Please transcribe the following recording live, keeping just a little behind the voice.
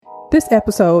This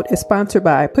episode is sponsored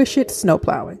by Push It Snow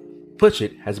Plowing. Push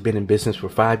It has been in business for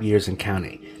 5 years and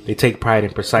counting. They take pride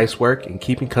in precise work and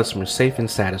keeping customers safe and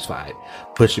satisfied.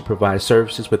 Push It provides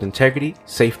services with integrity,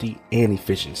 safety, and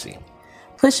efficiency.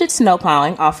 Push It Snow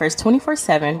Plowing offers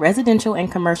 24/7 residential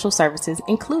and commercial services,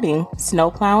 including snow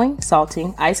plowing,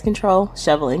 salting, ice control,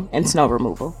 shoveling, and snow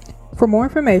removal. For more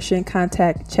information,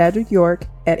 contact Chadrick York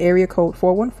at area code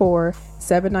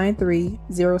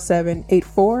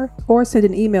 414-793-0784 or send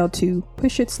an email to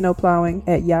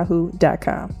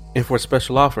pushitsnowplowing@yahoo.com. And for a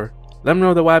special offer, let them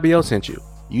know that YBO sent you.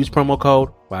 Use promo code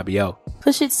YBO.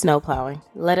 Push It Snow Plowing.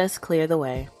 Let us clear the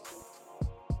way.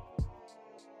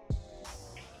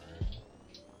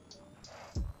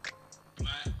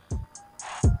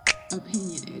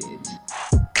 Opinionated.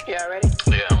 Y'all ready?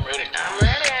 Yeah, I'm ready. I'm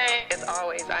ready. As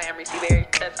always, I am Reese Berry.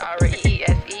 That's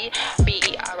REESEBERRA.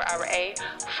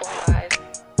 4 Y's.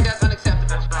 That's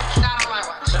unacceptable. Not on my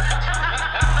watch.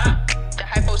 The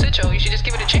hypo sit show, you should just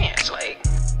give it a chance. Like,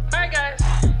 alright guys,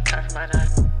 time for my nine.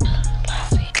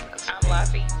 I'm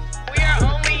Lassie. We are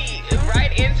only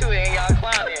right into it and y'all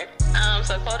clowning.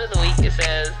 So quote of the week, it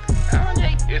says,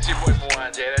 It's your boy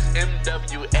Mwanje. That's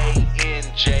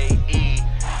MWANJE.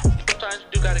 Sometimes you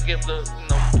do gotta give the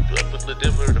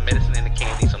deliver the medicine and the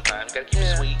candy. Sometimes you gotta keep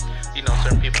it sweet. You know,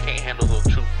 certain people can't handle the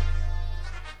truth.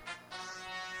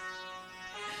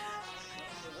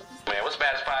 Man, what's the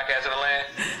baddest podcast in the land?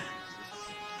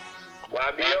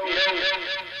 YBO.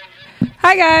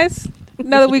 Hi guys,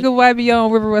 another week of YBO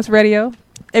on River West Radio.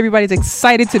 Everybody's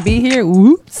excited to be here.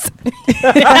 Whoops.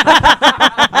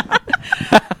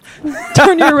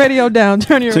 Turn your radio down.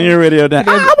 Turn your radio down.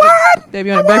 They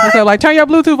be on the breakfast show like, turn your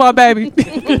Bluetooth on, baby.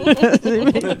 Can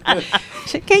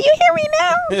you hear me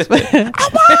now?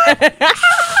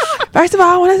 First of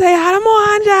all, I want to say hi to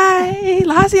Mwanje.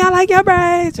 Lassie, I like your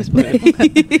braids. Just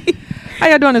how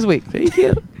y'all doing this week?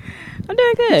 I'm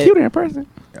doing good. Cute in person.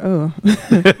 Oh.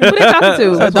 Who they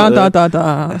talking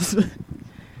to?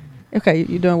 Okay,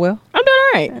 you doing well? I'm doing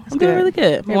all right. I'm doing really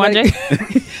good. Mwanje,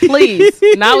 please,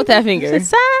 not with that finger.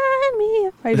 Sign me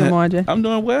up. How you doing, Mwanje? I'm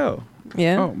doing well.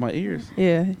 Yeah. Oh, my ears.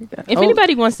 Yeah. If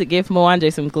anybody wants to give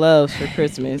Mwanje some gloves for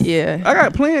Christmas, Yeah. I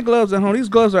got plenty of gloves at home. These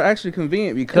gloves are actually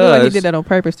convenient It looked because like you did that on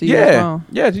purpose to use your phone.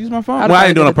 Yeah, to use my phone. I'd Well, I probably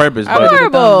ain't doing it did on purpose, I would've but did the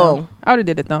thumb, Horrible. though. I would have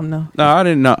did the thumb, though. no, I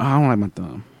didn't know. I don't like my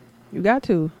thumb. You got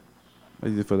to. I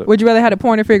use it for the Would you rather have the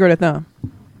pointer finger or the thumb?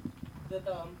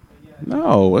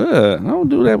 no, I don't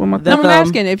do that with my thumb. I'm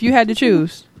asking if you had to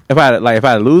choose. If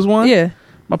I lose one, Yeah.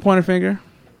 my pointer finger.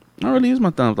 I don't really use my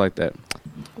thumbs like that.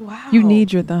 wow. You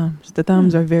need your thumbs. The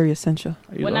thumbs are very essential.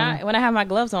 You When know? I have my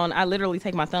gloves on, I literally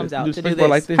take my thumbs out to do spacebar this.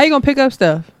 like this. How you gonna pick up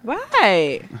stuff?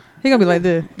 Right. He gonna be like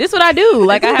this. This what I do.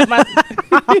 Like I have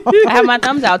my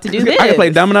thumbs out to do this. I can play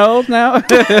dominoes now.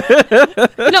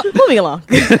 Moving along.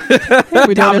 We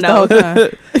doing this the whole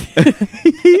time.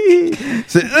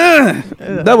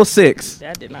 Double six.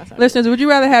 That did not sound Listeners, would you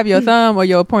rather have your thumb or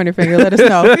your pointer finger? Let us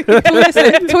know.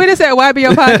 Tweet us at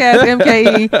YBO Podcast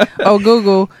MKE or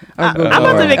Google. I'm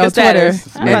about to make a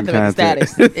status. I'm about to make a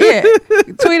status. Yeah.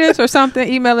 Tweet us or something.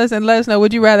 Email us and let us know.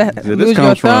 Would you rather this lose your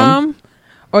comes from- thumb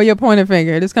or your pointer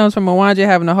finger? This comes from Mwanje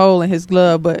having a hole in his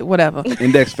glove, but whatever.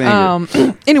 Index finger.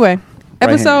 Anyway, Right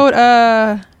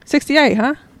episode 68,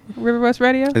 huh? River West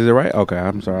Radio. Is it right? Okay,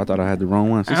 I'm sorry. I thought I had the wrong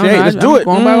one. I don't 68. know. Let's I'm do it.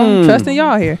 going by what I'm trusting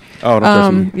y'all here. Oh, don't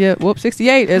trust me. Yeah,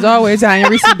 68. As always, I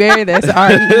am Reese Berry. That's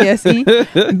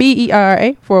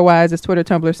REESEBERRA. 4 Y's is Twitter,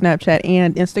 Tumblr, Snapchat,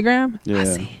 and Instagram.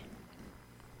 Yeah.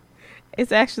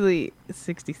 It's actually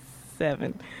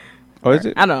 67. Oh, is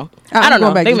it? I don't know. I'm I don't know.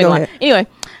 going back. They Just make go one. ahead. Anyway,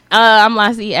 I'm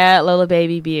Lassie at Lola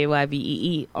Baby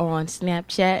BAYBEE on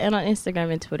Snapchat and on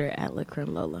Instagram and Twitter at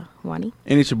LaCrim Lola. Wani.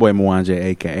 And it's your boy Mwanje,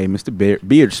 aka Mr.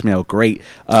 Beard Smell Great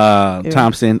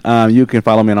Thompson. You can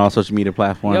follow me on all social media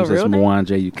platforms. Your It's real name?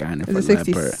 Mwanje. You kind of It's a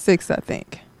 66, I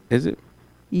think. Is it?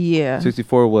 Yeah.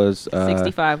 64 was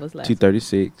 65 was last week.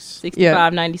 236.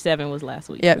 65, 97 was last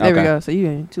week. Yeah, there we Okay. go. So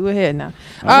you're 2 ahead now.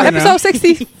 Okay, Episode now.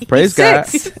 60. Praise God.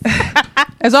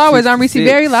 As always, I'm Reese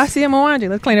 66. Berry, Lassie, and Mwanje.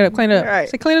 Let's clean it up. Clean it up. Right.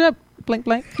 Say clean it up. Blank,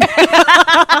 blank.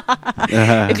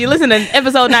 If you listen to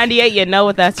episode 98, you know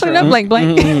what that's Clean from. it up. Blank,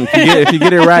 blank. If you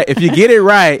get it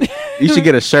right, you should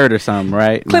get a shirt or something,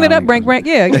 right? Clean it up. Blank, blank.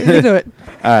 Yeah, you do it.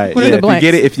 All right. What are the blanks?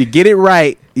 If you get it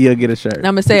right, you'll get a shirt. Now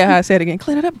I'm going to say it how I said it again.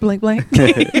 Clean it up. Blank, blank.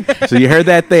 So you heard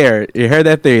that there.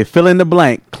 You fill in the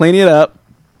blank. Clean it up.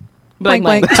 Blank,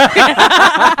 blank.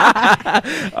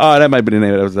 Oh, that might be the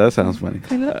name of it. That sounds funny.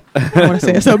 I want to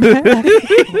say it so bad.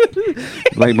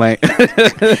 Blank, blank.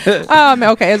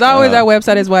 Okay. As always, our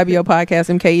website is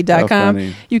ybopodcastmke.com.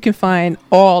 funny. You can find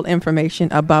all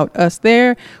information about us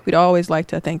there. We'd always like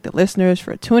to thank the listeners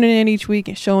for tuning in each week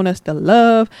and showing us the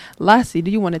love. Lassie, do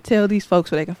you want to tell these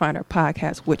folks where they can find our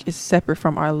podcast, which is separate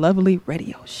from our lovely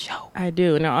radio show? I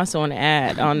do, and I also want to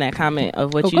add on that comment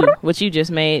of what you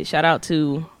just made. Shout out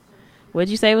to, what'd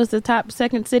you say was the top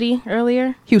second city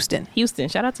earlier? Houston.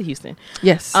 Shout out to Houston.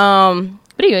 Yes.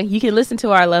 But anyway, you can listen to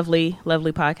our lovely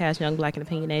podcast, Young Black and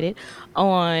Opinionated,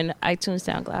 on iTunes,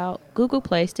 SoundCloud, Google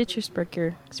Play, Stitcher,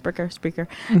 Spreaker,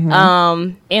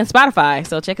 and Spotify.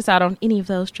 So check us out on any of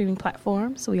those streaming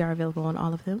platforms. We are available on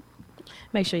all of them.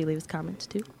 Make sure you leave us comments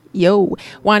too. Yo,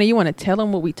 Wani, you want to tell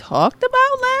them what we talked about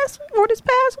this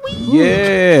past week?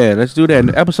 Yeah, let's do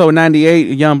that. Episode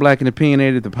 98, Young Black and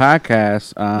Opinionated, the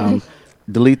podcast.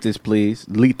 Delete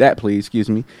that, please. Excuse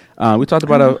me. We talked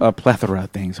about a plethora of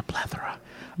things.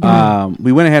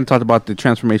 We went ahead and talked about the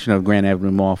transformation of Grand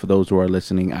Avenue Mall. For those who are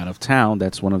listening out of town,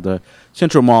 that's one of the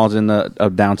central malls in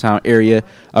the downtown area.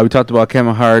 We talked about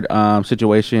Kevin Hart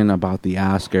situation, about the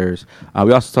Oscars.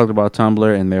 We also talked about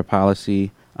Tumblr and their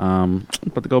policy.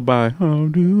 About to go by. How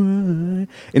do I?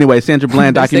 Anyway, Sandra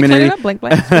Bland documentary. Blank.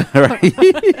 Right.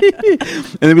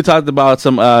 And then we talked about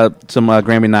some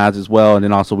Grammy nods as well, and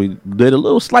then also we did a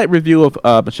little slight review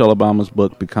of Michelle Obama's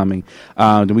book Becoming.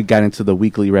 Then we got into the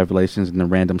weekly revelations and the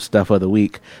random stuff of the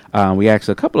week. We asked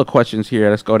a couple of questions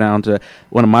here. Let's go down to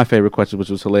one of my favorite questions,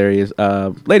 which was hilarious.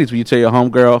 Ladies, will you tell your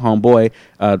homeboy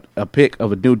a pic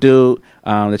of a new dude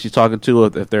that you're talking to,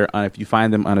 if you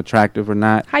find them unattractive or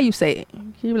not? How you say it?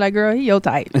 You be like, girl, he your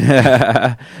type. We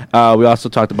also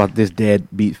talked about this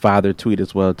deadbeat father tweet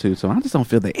as well too. So I just don't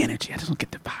feel the energy. I just don't get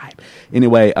the vibe.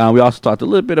 Anyway, we also talked a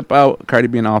little bit about Cardi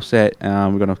B and Offset.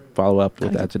 We're gonna follow up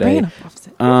with that today.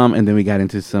 And then we got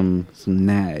into some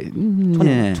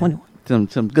 21.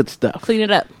 Some good stuff. Clean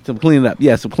it up. Some clean it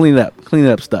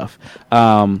up stuff.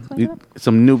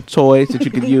 Some new toys that you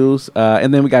could use.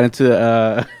 And then we got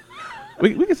into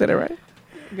we can say that, right?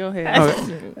 Go ahead.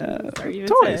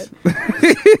 Toys.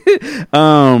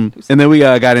 And then we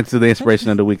got into the inspiration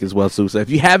of the week as well, Sue. So if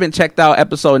you haven't checked out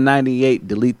episode 98,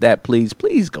 delete that, please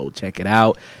go check it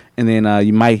out. And then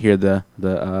you might hear the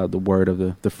word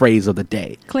of the phrase of the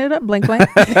day. Clear it up, blank.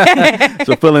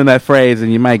 So fill in that phrase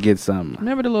and you might get something.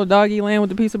 Remember the little doggy laying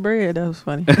with the piece of bread? That was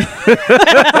funny.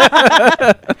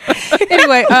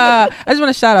 Anyway, I just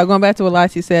want to shout out, going back to what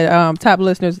Lassie said, top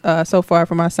listeners so far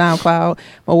from our SoundCloud: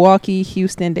 Milwaukee,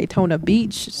 Houston, Daytona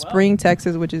Beach, Spring,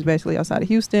 Texas, which is basically outside of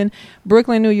Houston,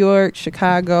 Brooklyn, New York,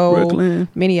 Chicago,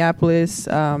 Minneapolis,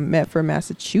 Medford,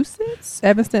 Massachusetts,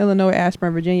 Evanston, Illinois,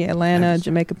 Ashburn, Virginia, Atlanta,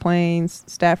 Jamaica Plains,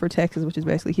 Stafford, Texas, which is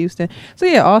basically Houston. So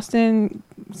yeah, Austin,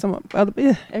 some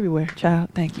other, everywhere. Child,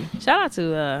 thank you. Shout out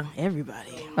to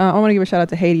everybody. I want to give a shout out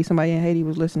to Haiti. Somebody in Haiti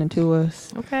was listening to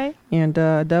us. Okay. And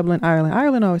Dublin, Ireland.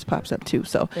 Ireland always pops up too.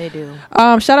 So they do.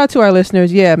 Shout out to our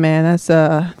listeners. Yeah, man, that's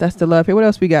the love here. What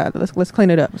else we got? Let's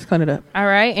clean it up. All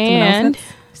right, and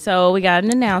so we got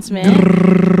an announcement.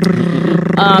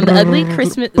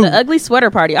 The Ugly Sweater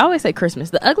Party. I always say Christmas.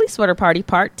 The Ugly Sweater Party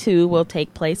Part 2 will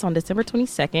take place on December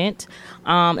 22nd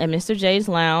at Mr. J's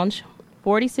Lounge,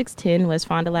 4610 West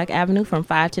Fond du Lac Avenue, from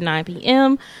 5 to 9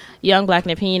 p.m. Young Black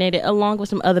and Opinionated, along with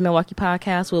some other Milwaukee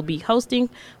podcasts, will be hosting.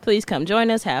 Please come join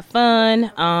us. Have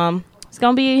fun. It's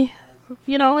going to be,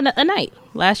 a night.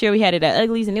 Last year we had it at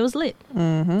Ugly's and it was lit.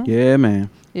 Mm-hmm. Yeah,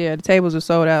 man. Yeah, the tables are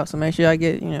sold out, so make sure I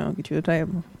get you a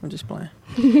table. I'm just playing.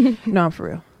 No, I'm for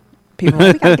real. People,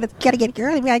 we gotta get it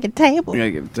early. We gotta get a table.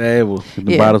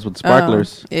 The bottles with the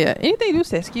sparklers. Yeah. Anything you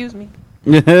say, excuse me.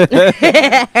 So you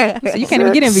can't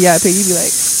even get in VIP. You be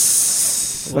like,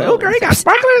 oh, girl, you got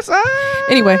sparklers.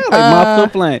 Anyway,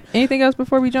 playing. Anything else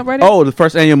before we jump right in? Oh, the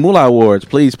first annual Moolah Awards.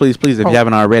 Please, if you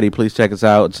haven't already, please check us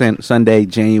out. Sunday,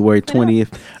 January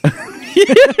 20th.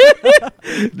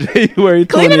 January 20th.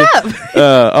 Clean it up.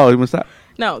 You want to stop?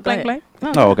 No, blank.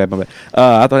 Oh, okay, my bad.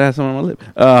 I thought I had something on my lip.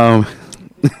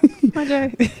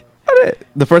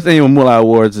 The first annual Moolah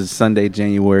Awards is Sunday,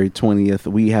 January 20th.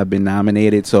 We have been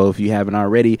nominated, so if you haven't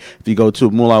already, if you go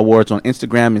to Moolah Awards on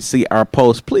Instagram and see our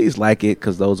post, please like it,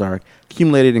 because those are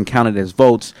accumulated and counted as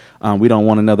votes. We don't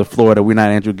want another Florida. We're not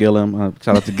Andrew Gillum.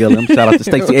 Shout out to Gillum. Shout out to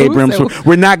Stacey Abrams.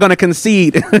 We're not going to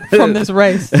concede from this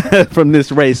race.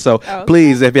 So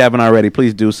please, if you haven't already,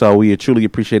 please do so. We truly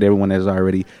appreciate everyone that has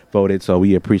already voted, so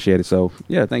we appreciate it. So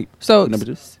yeah, thank you. So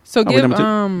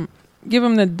give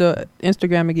them the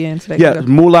Instagram again. So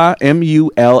Moolah,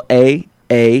 MULA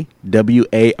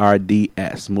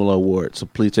MULAWARDS, Mula Awards. So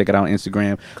please check it out on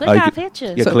Instagram. Click You our can-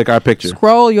 pictures. Yeah, click our picture.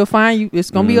 Scroll, you'll find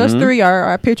it's gonna be us Mhm. three.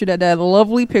 Our picture, that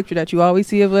lovely picture that you always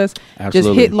see of us.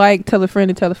 Absolutely. Just hit like, tell a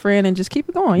friend, and just keep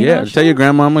it going. You Yeah, know, tell your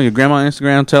grandmama on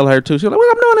Instagram. Tell her too. She's like,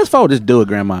 "What I'm doing this for?" Just do it,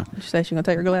 grandma. She said she's gonna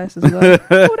take her glasses. And like,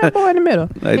 oh, that boy in the middle.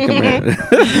 Like, come here.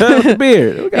 The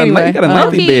beard. We got, Anyway, you got a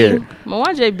healthy Low-key, beard.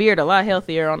 Mwanje beard a lot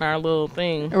healthier on our little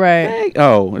thing. Right. Hey,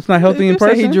 oh, it's not healthy in You said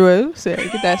person. He drew it. Said,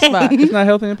 get that spot. It's not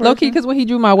healthy in person. Low key, because when he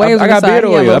drew my waves, I on the got side, beard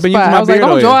he had a oil. little I've been using spot. my I was like, beard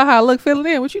don't oil. draw how I look, fill it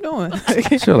in. What you doing?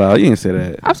 Chill out. You didn't say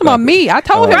that. I'm talking about me. I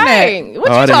told him that. Right.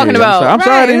 What Oh, I you didn't talking hear you. about? I'm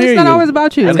sorry I didn't It's hear not you. always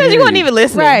about you. I That's didn't because you hear wasn't even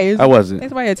listening. Right. I wasn't.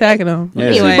 That's why you're attacking him. Yeah.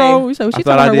 Anyway. Bro, so I she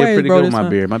thought I her did ways, pretty bro, good with this my one.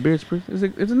 beard. My beard's pretty. Is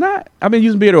it not? I've been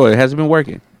using beard oil. It hasn't been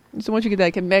working. So once you get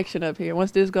that connection up here,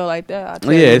 once this go like that, I'll Oh,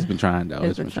 tell yeah, you. it's been trying though.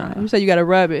 It's been trying. You say you got to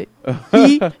rub it.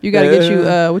 You got to get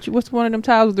you what's one of them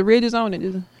towels with the ridges on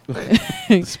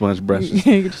it? Sponge brushes.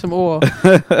 Get you some oil.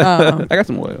 I got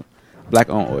some oil. Black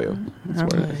on oil. That's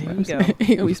what it is.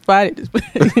 He gonna be spotted. Just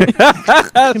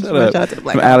Shout out to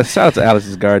Black from Alice. Shout out to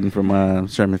Alice's Garden from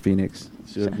Sherman Phoenix.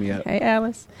 She hooked me up. Hey,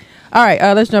 Alice. All right,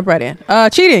 let's jump right in.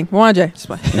 Cheating, Mwanje.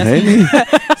 Hey.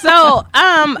 So,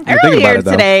 about earlier it,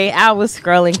 though. today, I was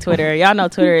scrolling Twitter. Y'all know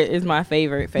Twitter is my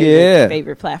favorite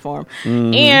platform.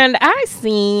 Mhm. And I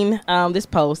seen this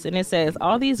post, and it says,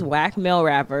 all these whack male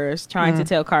rappers trying to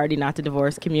tell Cardi not to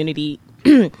divorce community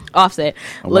Offset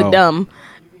look wow.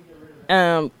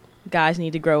 dumb. Guys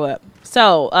need to grow up.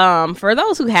 So, for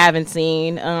those who haven't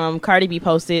seen, Cardi B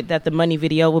posted that the Money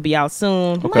video will be out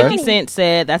soon. Okay. 50 Cent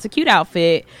said, that's a cute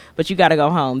outfit, but you got to go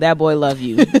home. That boy love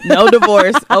you. No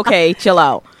divorce. Okay, chill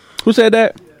out. Who said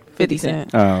that? 50 Cent.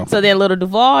 Oh. So then Little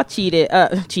Duval cheated.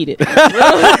 Little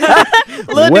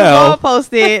Well, Duval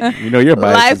posted, You know your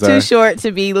life biases too are. short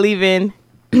to be leaving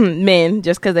men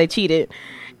just because they cheated.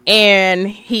 And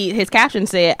his caption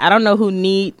said, I don't know who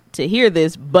need to hear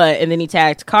this, but, and then he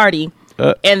tagged Cardi.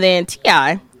 And then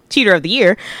T.I., Cheater of the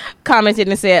Year, commented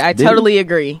and said, I Did totally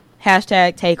agree.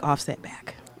 Hashtag take Offset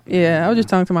back. Yeah, I was just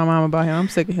talking to my mom about him. I'm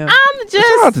sick of him. I'm Shout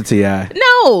out just, to T.I.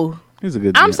 no. He's a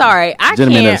good I'm sorry. I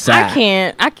gentleman of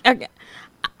can't. the side.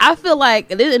 I feel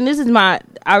like, and this is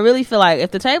I really feel like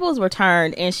if the tables were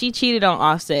turned and she cheated on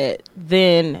Offset,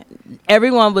 then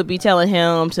everyone would be telling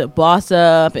him to boss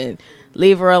up and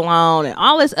leave her alone and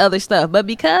all this other stuff. But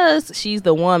because she's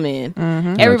the woman,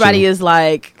 everybody true. is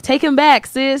like, take him back,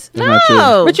 sis. That's not true.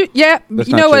 No. But That's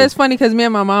you not know what? true. It's funny because me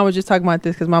and my mom was just talking about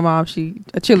this because my mom, she's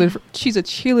a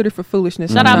cheerleader for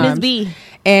foolishness. Shout out Miss sometimes. B.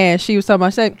 And she was talking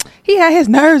about, she said, he had his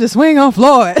nerves to swing on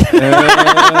Floyd.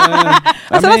 I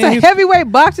said, that's a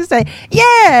heavyweight boxer. She said,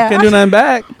 yeah. Can't do nothing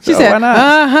back. She So said, why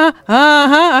not?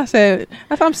 I said,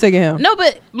 I'm sick of him. No,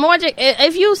 but Mwanje,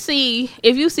 if you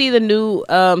see the new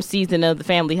season of the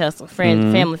Family Hustle,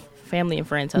 Family and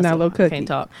Friends Hustle, Now, Lil Cookie. can't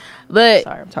talk. But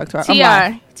Sorry, I'm talking to her. I'm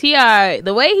live. T.I.,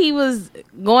 the way he was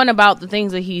going about the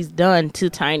things that he's done to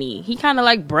Tiny, he kind of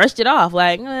like brushed it off,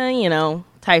 like,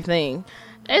 type thing.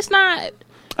 It's not.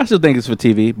 I still think it's for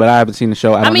TV, but I haven't seen the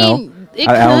show. I don't know. It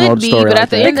I don't know could the be, story but like at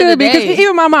the that. end It of the could be because day,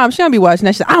 even my mom, she don't be watching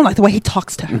that. She said, I don't like the way he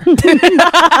talks to her. no,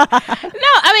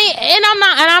 I mean,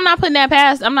 and I'm not putting that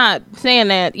past. I'm not saying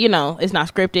that it's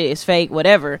not scripted, it's fake,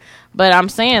 whatever. But I'm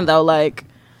saying though, like,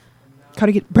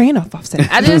 Cardi get brain off Offset.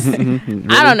 I just,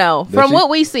 I don't know. Does From she? what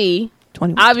we see,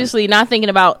 21. obviously not thinking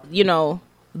about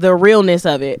the realness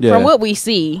of it. Yeah. From what we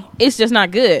see, it's just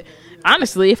not good.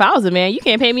 Honestly, if I was a man, you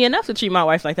can't pay me enough to treat my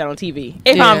wife like that on TV.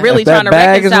 If Yeah. I'm really If that trying to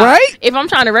bag is reconcile, right? if I'm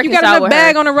trying to You reconcile got enough with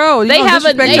bag her, on the road. You They gonna have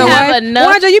disrespect they your have wife.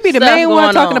 enough Why you be the stuff main one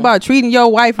going talking on. about treating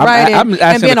your wife I'm right asking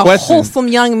and being a a question. wholesome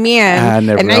young man? I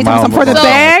never And now know you my talking mom for the was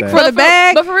like bag, that. for the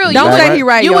bag. But for real, Don't you say would- he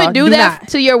right. you y'all. would do that not.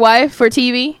 to your wife for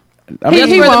TV? I mean,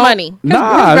 Just he for the won't. money.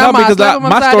 Nah, grandma because slap him my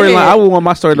upside the storyline, head. I would want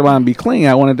my storyline to be clean.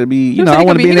 I want it to be, He I said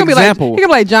want to be an gonna example. He could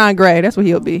be like John Gray. That's what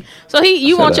he'll be. So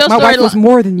you want your My wife was storyline.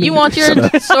 more than me. You want your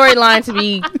storyline to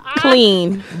be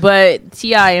clean, but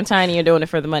T.I. and Tiny are doing it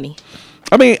for the money.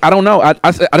 I mean, I don't know. I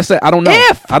just said I don't know.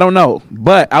 I don't know,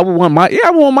 but I would want my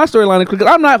storyline to clean.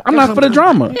 I'm not for the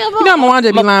drama. You know,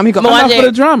 Mwanje be lying. He go, I'm not for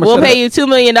the drama. We'll Shut pay you $2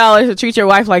 million to treat your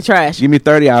wife like trash. Give me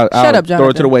 30. I'll Shut up, throw it to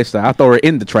Jonathan. the wayside. I'll throw her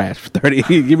in the trash for 30.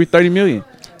 Give me 30 million.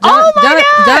 Oh my God.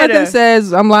 Jonathan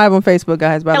says, I'm live on Facebook,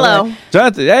 guys, by the Hello. way.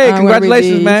 Jonathan, hey, I'm gonna read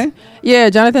congratulations, these. man. Yeah,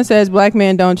 Jonathan says, black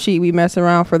men don't cheat. We mess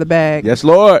around for the bag. Yes,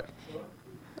 Lord.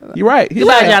 You're right. He's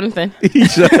Goodbye, right. Jonathan.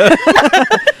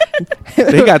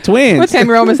 He got twins. What's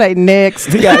Tammy Roman say next?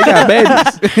 He got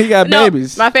babies. He got No,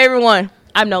 babies. my favorite one.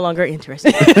 I'm no longer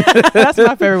interested. That's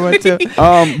my favorite one too.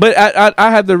 But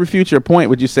I have to refute your point.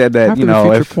 When you said that, you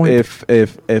know, if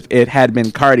it had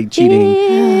been Cardi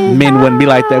cheating, men wouldn't be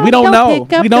like that. We don't know.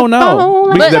 We don't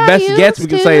know. The best guess we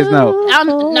can say is no.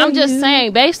 I'm just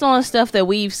saying, based on stuff that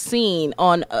we've seen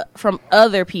on from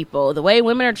other people, the way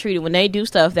women are treated when they do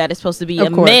stuff that is supposed to be a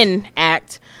men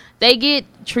act, they get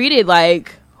treated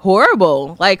like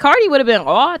horrible. Like Cardi would have been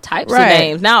all types of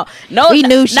names. Now, we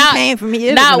knew she came from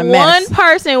me. Not one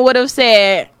person would have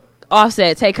said,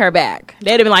 Offset, take her back.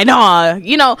 They'd have been like, nah,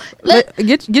 you know.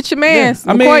 Get your man.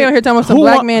 Yeah. McCoy on here talking about some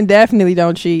black men definitely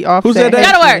don't cheat. Offset, who said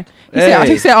that? Gotta work.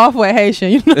 He said Offset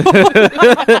Haitian. You know?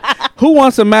 Who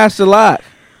wants a master lock?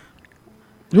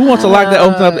 Who wants a lock that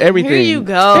opens up everything? Here you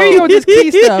go. Here you go with this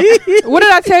key stuff. What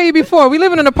did I tell you before? We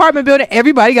live in an apartment building.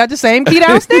 Everybody got the same key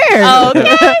downstairs.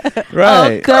 Okay.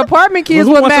 Right. The apartment key is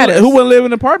what matters. Who wouldn't live in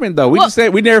an apartment though? We just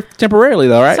said we there temporarily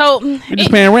though, right? So we're just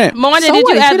paying rent. Moana, did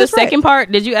you add the second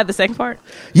part? Did you add the second part?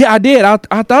 Yeah, I did.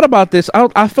 I thought about this.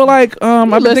 I feel like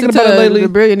I've been thinking about it lately. The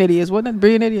Brilliant Idiots. Wasn't it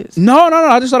Brilliant Idiots? No.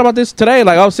 I just thought about this today.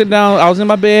 Like I was sitting down. I was in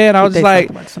my bed. I was just like,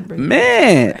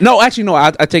 man. No, actually, no.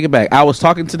 I take it back. I was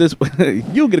talking to this.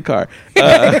 You'll get a car.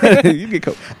 You get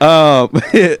coke.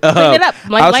 It up.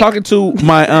 I was talking to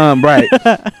my right.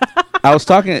 I was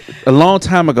talking a long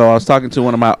time ago. I was talking to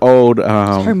one of my old.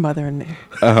 Her mother in there.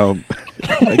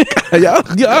 Y'all,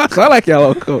 I like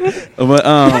y'all. Cool. But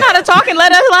I'm not talking.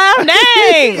 Let us laugh.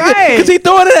 Dang. Because he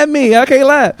throwing it at me. I can't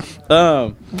laugh.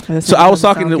 So I was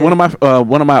talking to one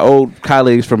of my old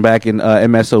colleagues from back in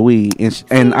MSOE,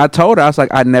 and I told her, I was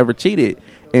like, I never cheated.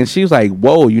 And she was like,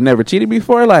 whoa, you never cheated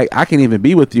before? Like, I can't even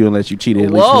be with you unless you cheated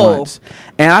at least once.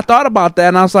 And I thought about that,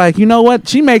 and I was like, you know what?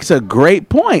 She makes a great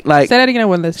point. Like, say that again. I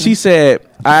wasn't listening. She said,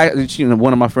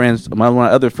 one of my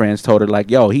other friends told her,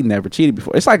 like, yo, he never cheated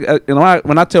before. It's like,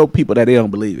 when I tell people that, they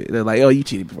don't believe it. They're like, oh, you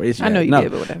cheated before. I know you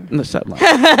did, but whatever. No, shut up.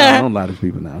 I don't lie to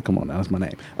people now. Come on now. That's my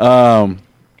name.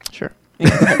 Sure.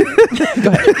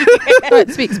 Go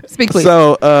ahead. Speak, please.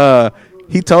 So,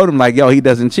 he told him, like, yo, he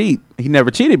doesn't cheat. He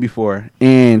never cheated before.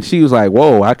 And she was like,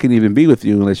 whoa, I couldn't even be with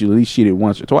you unless you at least cheated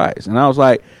once or twice. And I was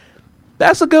like,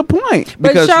 that's a good point.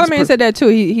 But Charlamagne said that too.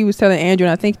 He was telling Andrew,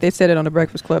 and I think they said it on the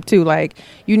Breakfast Club too. Like,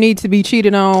 you need to be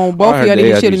cheated on. Both of y'all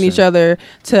need to cheat on each other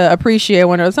to appreciate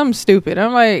one another. Something stupid.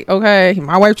 I'm like, okay,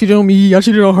 my wife cheated on me. I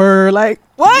cheated on her. Like,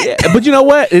 what? Yeah, but you know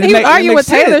what? He was arguing with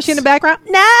Taylor. She in the background.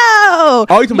 No.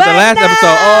 Oh, you talking about the last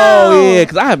episode? Oh, yeah.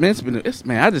 Because I haven't.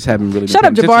 Man, I just haven't really. Shut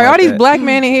up, Jabari. All these black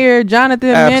men in here.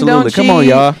 Jonathan, men don't cheat. Come on,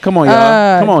 y'all. Come on,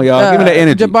 y'all. Give me that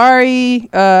energy.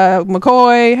 Jabari,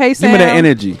 McCoy. Hey, Sam. Give me that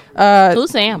energy. Who's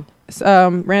Sam?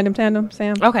 Random Tandem,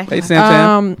 Sam. Okay. Hey,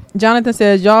 Sam. Jonathan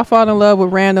says, y'all fall in love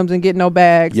with randoms and get no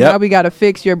bags. Yep. Now we got to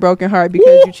fix your broken heart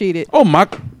because you cheated. Oh, my.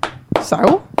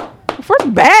 So?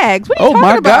 First bags. What are you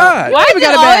talking about? God. Why is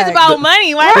it always about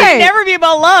money? Why would it never be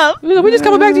about love? We just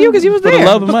coming back to you because you was For there. the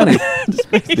love of money.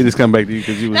 They just come back to you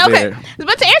because you was there.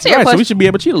 But to answer your question. So we should be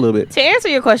able to cheat a little bit. To answer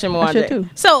your question, Moana.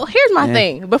 So here's my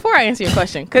thing. Before I answer your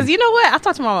question, because you know what? I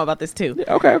talked to Mama about this too.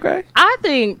 Okay. I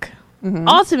think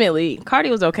ultimately Cardi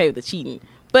was okay with the cheating.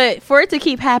 But for it to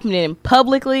keep happening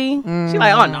publicly, she's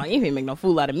like, oh no, you can't make no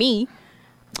fool out of me.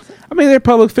 I mean, they're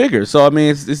public figures, so I mean,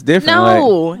 it's different.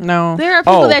 No. There are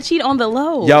people that cheat on the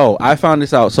low. Yo, I found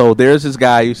this out. So there's this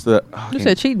guy used to. You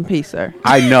said cheating piece, sir.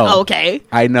 I know. Okay.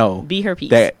 I know. Be her piece.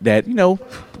 That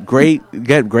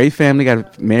great family,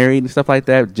 got married and stuff like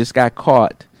that. Just got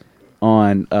caught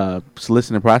on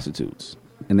soliciting prostitutes,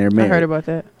 and they're married. I heard about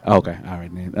that. Okay, all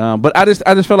right then. But I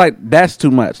just feel like that's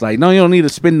too much. Like, no, you don't need to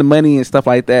spend the money and stuff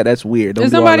like that. That's weird.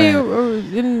 Is somebody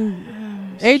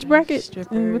in age bracket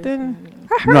within?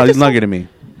 No, he's younger than me.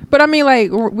 But I mean,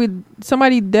 like, with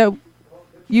somebody that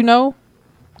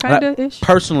kind of ish.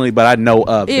 Personally, but I know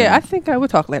of. Yeah, I think we'll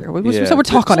talk later. So we're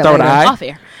talking on it later. Off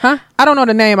air. Huh? I don't know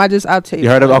the name. I'll tell you. You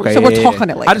heard of? Okay. So we're talking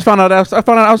it later. I just found out. I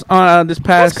was on this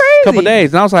past couple of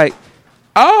days, and I was like,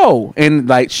 oh, and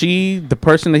like the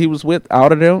person that he was with,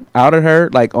 outed him on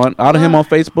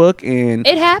Facebook, and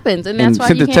it happens, and that's why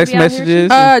sent you the can't text be out here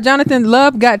messages. Jonathan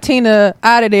Love got Tina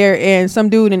out of there, and some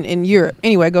dude in Europe.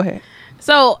 Anyway, go ahead.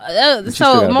 So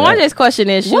Moana's question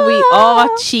is, should we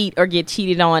all cheat or get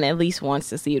cheated on at least once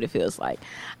to see what it feels like?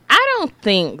 I don't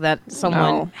think that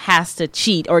someone has to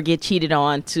cheat or get cheated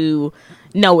on to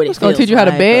know what it feels like. Gonna teach you how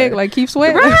to beg, like Keith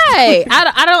Sweat, right?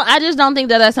 I just don't think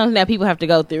that that's something that people have to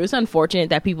go through. It's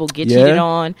unfortunate that people get cheated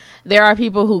on. There are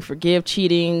people who forgive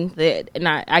cheating. And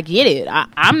I get it.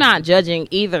 I'm not judging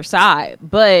either side,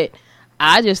 but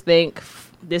I just think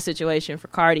this situation for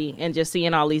Cardi and just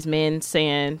seeing all these men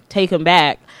saying take him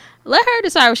back, let her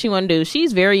decide what she want to do.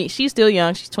 She's still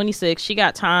young. She's 26. She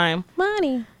got time.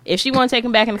 Money. If she want to take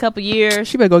him back in a couple years,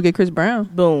 She better go get Chris Brown.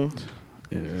 boom.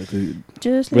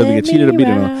 Just Really get cheated or beat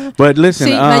on. But listen,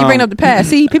 See, now you bring up the past.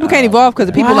 See, people can't evolve because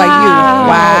of people like you.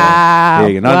 Wow.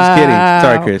 Yeah, no, I'm just kidding.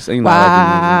 Sorry, Chris. You know,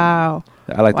 Wow.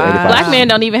 I like the Wow. 85. Black men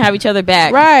don't even have each other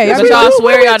back. Right. But I mean, y'all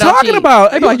swear what y'all are you don't talking cheat.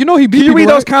 about? They be like, you know he beat Can you people, read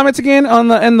right? those comments again in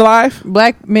the live?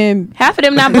 Black men. Half of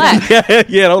them not black.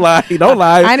 Yeah, don't lie. Don't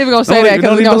lie. I ain't even gonna say Don't that even- because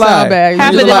don't it's gonna even sound lie. bad.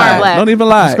 Half You of just them are lie. black. Don't even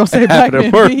lie. I was gonna say Half black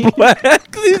of them men. are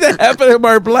black. He said half of them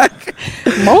are black.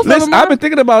 Most of Listen, them I've are. been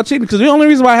thinking about cheating because the only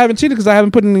reason why I haven't cheated because I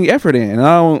haven't put any effort in.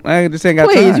 I just ain't got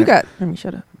Please, time. you got. Let me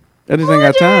shut up. I just ain't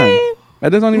got time.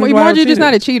 That's the only reason why I Margie, haven't just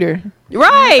not cheated. a cheater.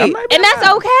 Right. I might be And that's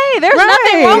right. okay. There's Right.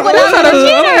 nothing wrong with I'm not trying a to-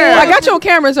 cheater. I got you on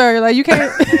camera, sir. Like you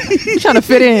can't. You trying to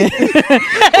fit in.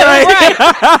 Right.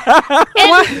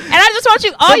 And I just want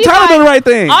you, all you Tyler guys, doing the right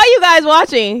thing. all you guys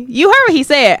watching, you heard what he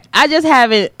said. I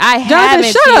haven't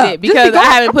shut up. cheated Just be because I quiet.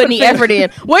 haven't put any effort in,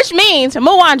 which means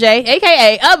Mwanje,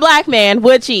 aka a black man,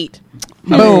 would cheat.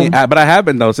 Boom. But I have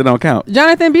been though, so it don't count.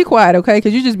 Jonathan, be quiet, okay?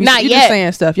 Because you just be Not you yet. just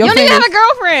saying stuff. You Your don't even have fingers-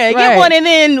 a girlfriend. Right. Get one and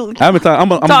then. I haven't. I'm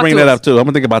gonna Talk bring to that us. up too. I'm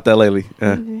gonna think about that lately.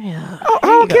 I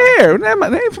don't care.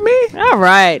 That ain't for me. All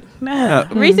right.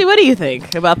 Reese, what do you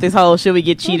think about this whole should we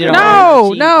get cheated on? No,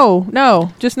 Cheat?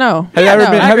 no. Just no. Have you ever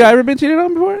no, been? I Have you agree. ever been cheated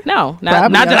on before? No, not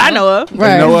Probably that I not. know of.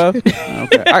 Right. You know of?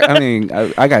 Okay. I mean,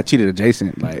 I got cheated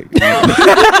adjacent. Like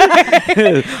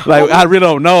I really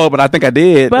don't know, but I think I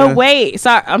did. But wait,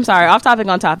 I'm sorry. Off topic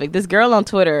on topic. This girl on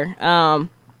Twitter,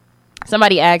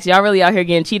 somebody asked, y'all really out here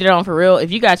getting cheated on for real?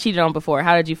 If you got cheated on before,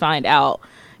 how did you find out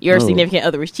your significant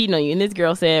other was cheating on you? And this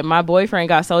girl said, my boyfriend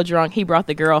got so drunk, he brought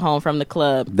the girl home from the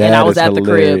club. And I was at the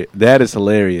crib. That is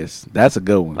hilarious. That's a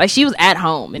good one. Like, she was at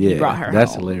home and he Yeah, brought her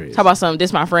that's home. hilarious. Talk about something.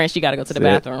 This my friend. She got to go to the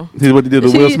bathroom. He's what he did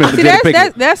to Will Smith. See,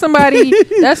 that's somebody.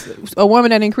 That's a woman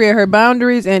that didn't create her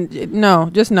boundaries. And no.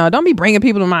 Don't be bringing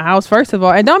people to my house first of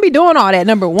all, and don't be doing all that.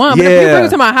 Number one, but if you Yeah. bring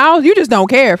them to my house, you just don't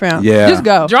care, fam. Yeah. Just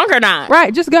go. Drunk or not?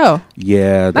 Right, just go.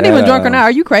 Yeah. Not even drunk or not.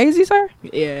 Are you crazy, sir?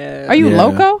 Yeah. Are you Yeah.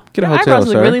 loco? Get a Your hotel, eyebrows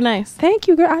look sir. really nice. Thank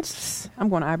you, girl. I'm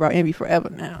going to eyebrow envy forever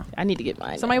now. I need to get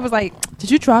mine. Somebody was like,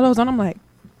 "Did you try those on?" I'm like,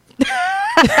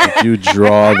 You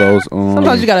draw those on.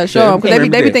 sometimes you gotta show them because they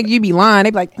Remember be that. think you be lying. They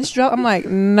be like, "Let's draw." I'm like,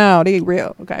 no, they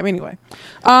real. Okay. Anyway,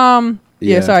 yeah.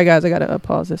 Yeah. Sorry guys, I gotta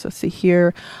pause this. Let's see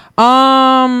here.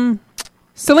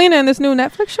 Selena in this new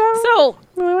Netflix show. So,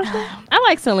 You wanna watch that? I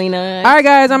like Selena. All right,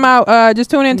 guys, I'm out. Just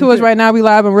tune in to us right now. We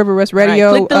live on River West Radio.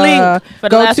 All right, click the link for the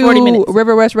go last to 40 minutes.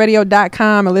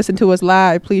 riverwestradio.com and listen to us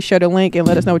live. Please share the link and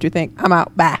let us know what you think. I'm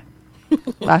out. Bye.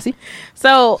 Lassie.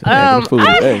 So, them food.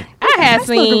 Hey. I had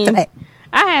seen today.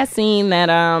 that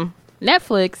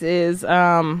Netflix is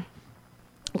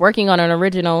working on an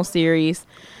original series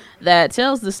that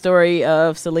tells the story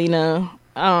of Selena,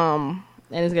 and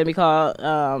it's gonna be called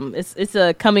it's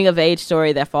a coming of age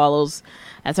story that follows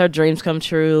as her dreams come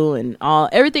true and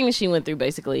everything that she went through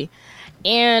basically.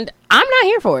 And I'm not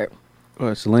here for it.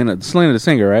 Oh, Selena the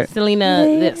singer, right? Selena,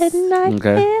 this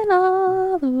Okay.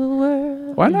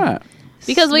 Why not?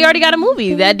 because we already got a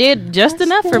movie that did just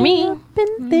enough for me.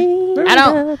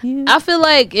 I feel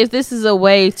like if this is a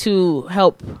way to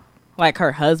help like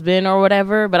her husband or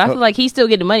whatever, but I feel like he's still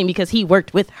getting money because he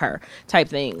worked with her type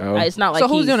thing. Oh. It's not like So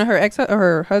who's doing it? Her ex or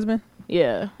her husband?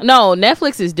 Yeah. No,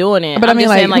 Netflix is doing it. But I I'm mean, just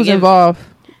like, saying, who's if- involved?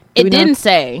 Do It we know? didn't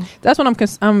say. That's what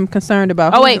I'm concerned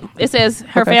about. Oh wait, it says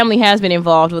her Okay. family has been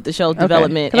involved with the show's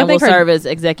development 'Cause I and will think her- serve as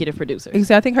executive producer.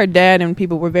 Exactly. I think her dad and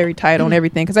people were very tight on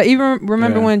everything. Because I even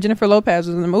remember Yeah. when Jennifer Lopez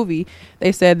was in the movie,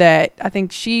 they said that I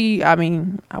think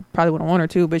I probably wouldn't want her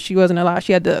to, but she wasn't allowed.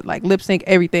 She had to like lip sync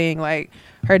everything. Like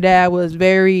her dad was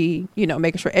very,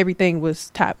 making sure everything was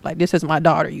top. Like, this is my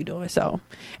daughter, you doing. So,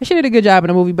 and she did a good job in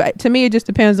the movie. But to me, it just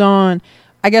depends on,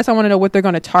 I guess I want to know what they're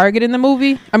going to target in the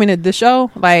movie. I mean, the show.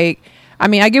 Like, I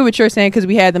mean, I get what you're saying because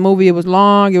we had the movie. It was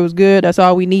long. It was good. That's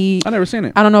all we need. I never seen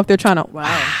it. I don't know if they're trying to. Wow.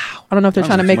 I don't know if they're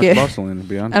trying to make it. I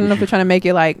don't know if they're trying to make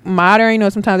it like modern.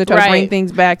 Sometimes they try to bring Right.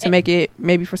 things back to make it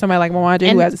maybe for somebody like Mwanje who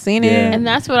And- hasn't seen Yeah. it. And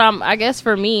that's what I guess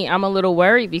for me, I'm a little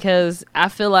worried because I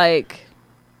feel like,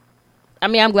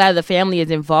 I'm glad the family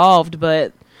is involved,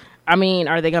 but are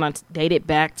they going to date it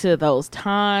back to those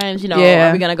times? Yeah.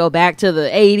 Are we going to go back to the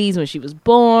 80s when she was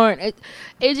born?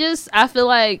 It just, I feel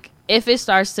like if it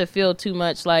starts to feel too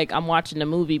much like I'm watching the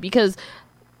movie, because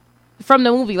from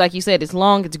the movie, like you said, it's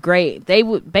long, it's great. They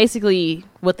would basically,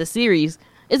 with the series,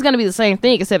 it's going to be the same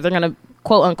thing, except they're going to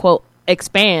quote unquote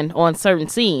expand on certain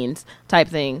scenes type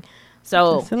thing.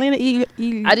 So Selena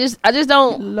I just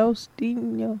don't. Los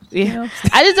Dinos. Yeah.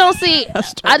 I just don't see.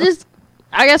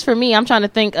 I guess for me, I'm trying to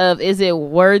think of, is it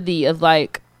worthy of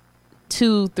like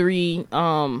 2-3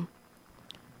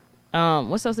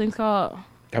 what's those things called?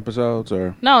 Episodes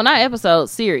or No, not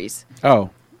episodes, series. oh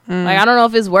Like I don't know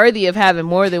if it's worthy of having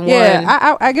more than one.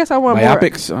 I guess I want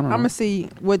biopics? I more. don't know. I'm gonna see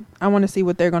what I want to see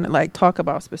what they're gonna like talk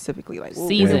about specifically, like what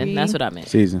Season. we- That's what I meant.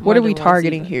 season. What are More we than one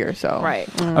targeting season. here? So Right.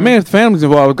 I mean, if the family's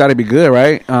involved, it's got to be good,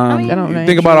 right? mean, that don't You make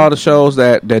think about true. all the shows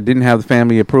that didn't have the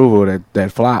family approval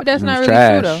that flopped. But that's and not was really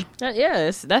trash. true though.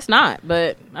 Yes, that's not.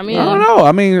 But I mean, I don't know.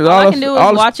 I mean, all I can do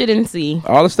is watch it and see.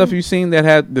 all the stuff you've seen that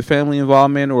had the family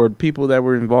involvement or people that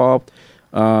were involved,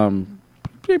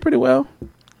 pretty well.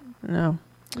 No.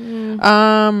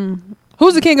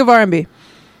 Who's the king of R&B?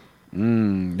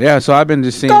 Yeah, so I've been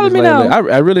just seeing Call this me lately. now.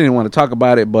 I really didn't want to talk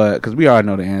about it, but because we already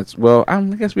know the answer. Well, I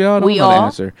guess we all know We the all?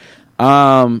 answer.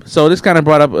 So this kind of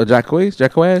brought up Jacquees.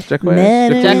 Jacquees. Jacquees.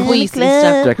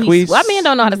 Well, my man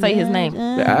don't know how to say his name.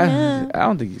 I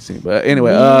don't think you've seen, but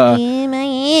anyway,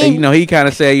 he kind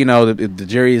of said, the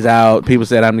jury's out. People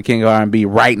said I'm the king of R&B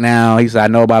right now. He said I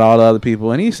know about all the other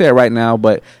people, and he said right now,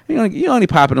 but you only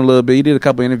popping a little bit. You did a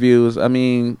couple interviews. I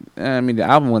mean, the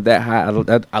album went that high.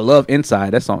 I love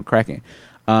Inside. That song cracking.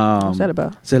 What's that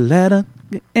about? It's a letter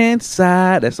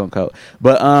inside. That song cold,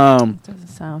 but Doesn't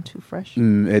sound too fresh.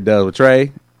 it does with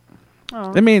Trey.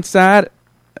 Oh. Let me inside.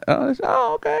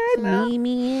 Oh, okay. Now.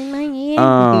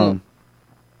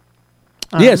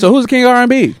 Yeah. So who's the king of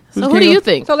R&B? So who do you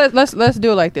think? So let's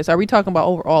do it like this. Are we talking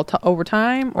about over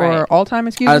time or Right. all time?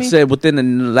 Excuse I'd me. say within the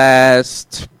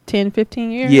last 10,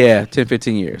 15 years. 10,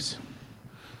 15 years.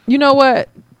 You know what?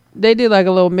 They did like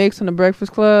a little mix on the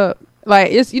Breakfast Club.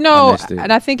 Like it's I missed it.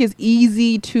 and I think it's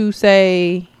easy to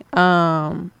say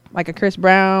like a Chris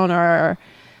Brown or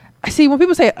I see when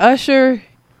people say Usher,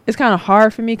 it's kind of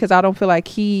hard for me because I don't feel like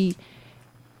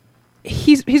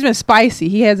he's been spicy.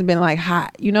 He hasn't been like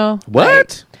hot. What? Like,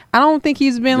 I don't think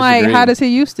he's been like Disagree. hot as he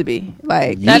used to be.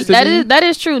 Like Used to be? That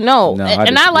is true. No, No,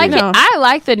 and I I like it. disagree. No. I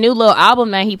like the new little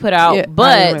album that he put out, yeah, I didn't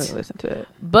but really listen to it.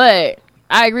 but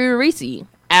I agree with Reese.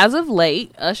 As of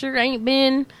late, Usher ain't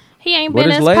been What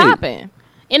is as late? popping.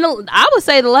 I would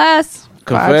say the last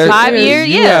Confess- 5 years,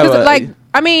 You yeah. have 'Cause, a- like,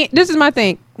 I mean, this is my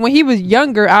thing. When he was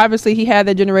younger, obviously he had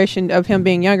the generation of him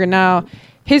being younger. Now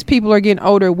his people are getting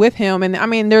older with him, and I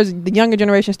mean, there's the younger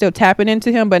generation still tapping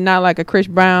into him, but not like a Chris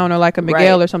Brown or like a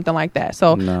Miguel Right. or something like that.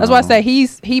 So No. that's why I say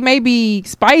he may be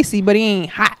spicy, but he ain't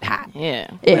hot. Yeah.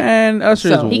 Yeah. Man, Usher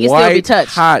So, is he can white, still be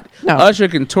touched. hot. No. Usher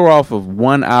can tour off of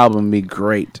one album and be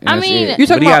great. and I that's mean, it. You're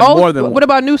But talking he about has old. more than What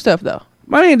about new stuff though?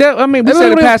 we said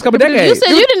the past couple You You decades. said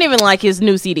you didn't even like his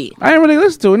new CD. I didn't really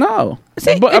listen to it. No.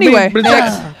 See, But, anyway, but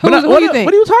who do you think?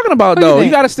 what are you talking about Who do you though? You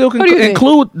think? got to still Who do you think?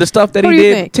 include the stuff that Who he do you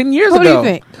did think? 10 years Who ago. do you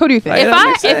think? Who do you think? Like, If that I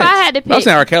makes if sense. I had to pick, I'm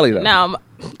saying R. Kelly though. now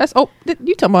That's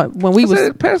you talking about when we I said was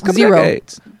the past couple zero.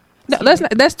 decades. No,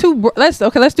 that's too. Let's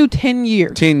do 10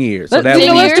 years. 10 years. So Let's, that you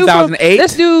know, was let's do 2008.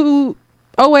 Let's do.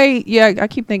 Oh wait, yeah. I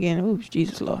keep thinking. Oh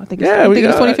Jesus Lord, I think it's, Yeah, I we think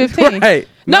it's got- 2015. right.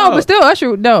 No, No. but still,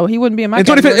 Usher. No, he wouldn't be in my. in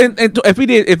category.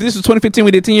 2015, if this was 2015,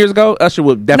 we did 10 years ago, Usher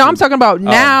would definitely. No, I'm talking about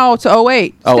now to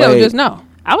 08. Still, 08. just no.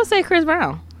 I would say Chris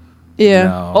Brown Yeah,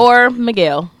 No. or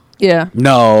Miguel. yeah.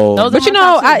 No. Those But are you my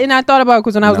know, top two. I thought about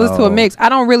because when I was listening to a No. mix,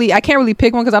 I can't really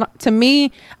pick one because to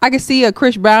me, I could see a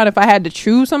Chris Brown if I had to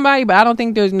choose somebody, but I don't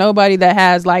think there's nobody that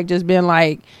has like just been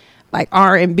like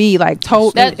R&B like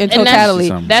in And totality.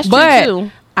 That's But true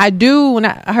too. I do when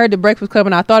I heard the Breakfast Club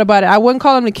and I thought about it. I wouldn't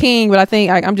call him the king, but I think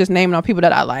I'm just naming all people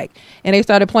that I like. And they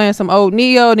started playing some old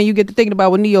Neo, and then you get to thinking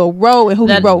about what Neo wrote and who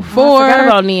he wrote for, I forgot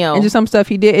about Neo. and just some stuff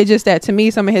he did. It's just that to me,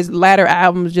 some of his latter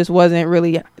albums just wasn't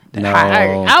really. No.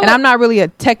 And I'm not really a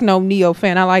techno Neo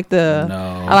fan. I like the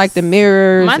No. I like the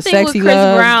mirrors, My the thing with sexy Chris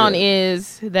love. Brown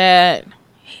is that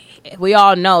we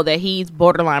all know that he's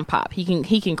borderline pop. He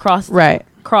can cross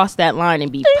that line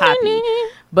and be poppy.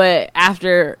 But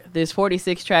after this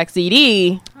 46 track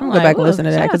CD, I'm gonna go back and listen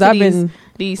to that because I've been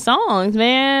these songs,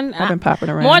 man. I've been popping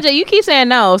around. Moja, you keep saying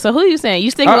no. So who you saying?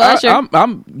 You stick with Usher?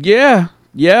 Yeah.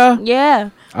 Yeah.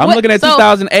 I'm What- looking at so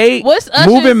 2008. what's Usher's-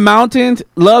 Moving Mountains,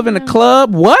 Love in the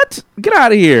Club. What? Get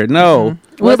out of here. No.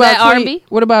 Was that 20 R&B?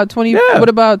 What about 20? Yeah. What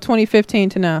about 2015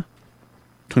 to now?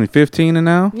 2015 and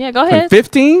now? Yeah, go ahead.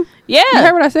 2015? Yeah. You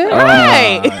heard what I said?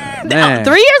 Right. man.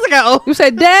 3 years ago. You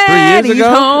said Daddy's ago?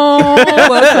 home.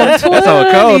 Welcome That's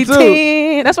all cold, too.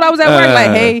 2010. That's what I was at work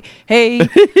like, hey,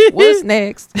 what's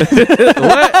next?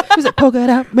 What? He said, polka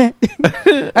dot man.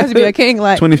 I used to be a king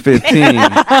like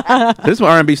 2015. This is when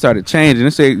R&B started changing.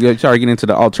 This say you started getting into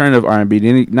the alternative R&B.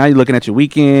 Then now you're looking at your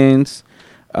Weekends,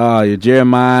 your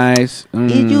Jeremiah's.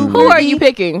 Who are you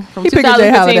picking from He picking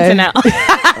Jay 2015 to Holiday. now?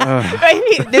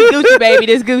 Baby, this Gucci, baby.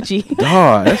 This Gucci.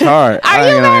 Oh, that's hard. Are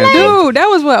you mad? dude, that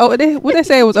was what they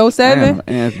say it was 07.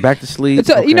 And it's back to sleep.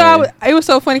 So, you know, it was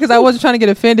so funny because I wasn't trying to get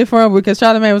offended for him because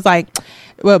Charlamagne was like,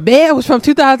 well, Bad was from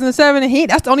 2007, and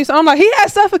that's the only song. I'm like, he had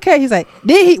Suffocate. He's like,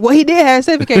 did he? Well, he did have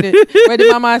Suffocated. Where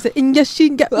did my mind say, and yes, she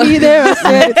got me there. I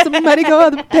said, somebody go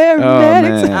on the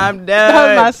paramedics. man. I'm done.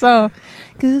 That was my song.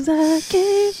 Cause I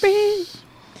can't breathe.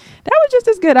 That was just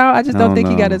as good. I just don't think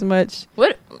he got as much.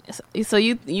 What? So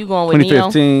you going with Neo?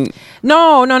 2015.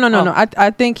 No. I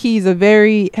think he's a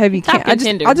very heavy Top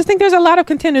contender. I just think there's a lot of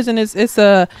contenders, and it's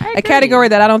a category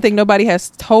that I don't think nobody has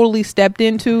totally stepped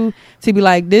into to be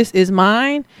like, this is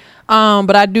mine.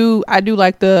 But I do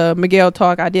like the Miguel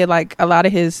talk. I did like a lot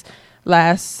of his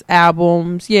last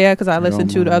albums. Yeah, because I listened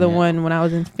to the other one when I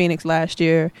was in Phoenix last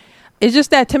year. It's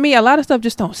just that to me, a lot of stuff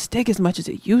just don't stick as much as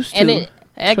it used to. And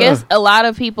I guess a lot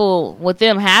of people with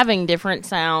them having different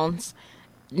sounds,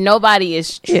 nobody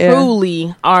is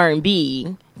truly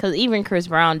R&B, because even Chris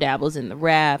Brown dabbles in the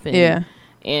rap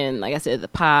and like I said, the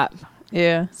pop.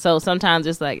 Yeah. So sometimes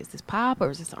it's like, is this pop or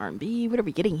is this R&B? What are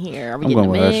we getting here? Are we I'm getting a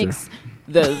going with mix?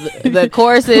 The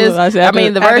choruses.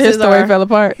 The verses his story are. fell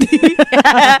apart.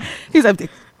 He's like,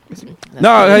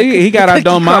 No, he got I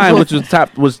Don't Mind, which was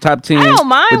top 10. I Don't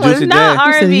Mind with was Juicy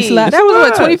not J. R&B. that was what,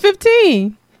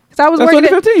 2015? Because I was That's working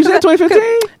 2015. You said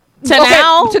 2015?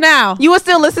 To now. You You would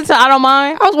still listen to I Don't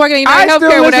Mind? I was working in I United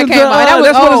still Healthcare when that listen came to, out. That was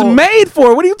that's what old. it's made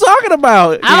for. What are you talking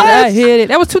about? I hit it.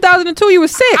 That was 2002. You were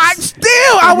 6. I was still.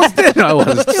 I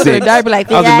was six. I'd be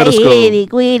like, I was in middle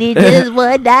school. just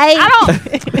one night.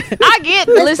 I get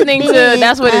listening to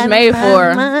That's What It's Made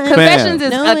For. Confessions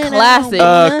is a classic.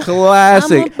 A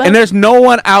classic. And there's no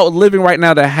one out living right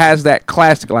now that has that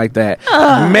classic like that.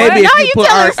 Maybe now if you you put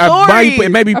telling stories.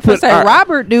 maybe I put say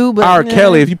Robert do, but R.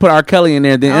 Kelly. If you put R. Kelly in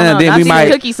there, then I don't know. then I've we seen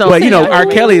might. Cookie Song. But you know, R.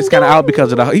 Kelly is kind of out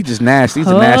because of he's just nasty. He's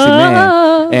a nasty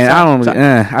man, and I don't.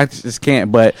 I just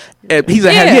can't. But he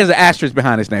has an asterisk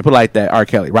behind his name. Put it like that. R.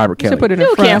 Kelly, Robert Kelly. put it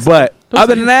in front. But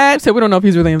other than I that, said we don't know if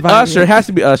he's really invited. Usher. It has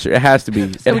to be Usher. It has to be.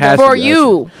 It has For to be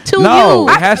you. Usher. To No, you.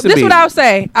 it has to This be. is what I'll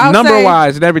say. Number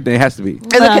wise and everything, it has to be.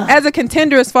 As a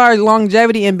contender, as far as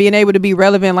longevity and being able to be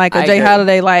relevant, like a I Jay agree.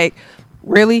 Holiday, like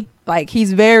really, like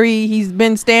he's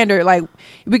been standard. Like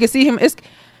we can see him. It's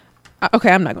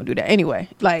okay. I'm not gonna do that anyway.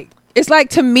 Like it's like,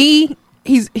 to me,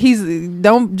 he's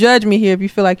don't judge me here if you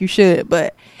feel like you should,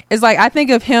 but it's like I think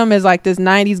of him as like this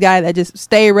 90s guy that just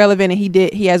stayed relevant, and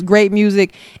he has great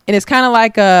music, and it's kind of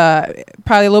like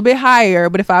probably a little bit higher.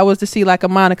 But if I was to see like a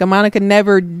Monica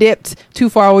never dipped too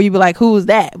far where you'd be like, who's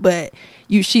that? But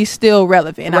she's still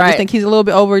relevant. And I Right. just think he's a little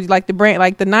bit over like the brand,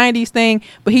 like the 90s thing,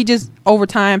 but he just over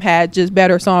time had just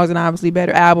better songs and obviously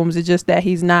better albums. It's just that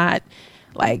he's not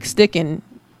like sticking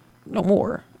no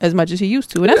more as much as he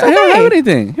used to, and that's He don't have okay.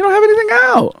 anything. He don't have anything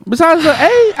out besides the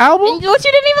A album. What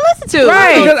you didn't even listen to.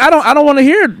 Right. Because I don't want to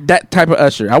hear that type of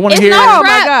Usher. I want to It's hear. not Oh my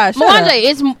trap. gosh, shut up.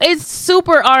 Mwanje, it's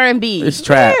super R&B. It's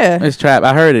trap. Yeah. It's trap.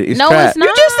 I heard it. It's No, trap. it's not.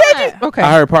 You just said you okay.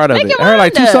 I heard part of Make it. your I heard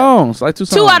like mind two up. songs. Like 2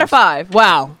 songs. 2 out of 5.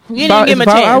 Wow. You didn't About- even give him a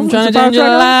it's about- chance. I'm Trying to It's change your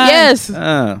about- life.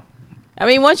 Yes. I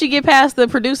mean, once you get past the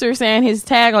producer saying his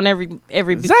tag on every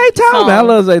Zay song. Tobin. I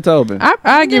love Zay Tobin.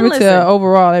 I give it Listen. to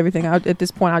overall everything. At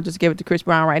this point, I'll just give it to Chris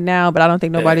Brown right now, but I don't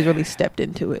think nobody's really stepped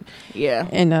into it. Yeah.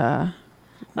 And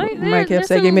Like, Mike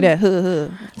there's Epps gave me some- that.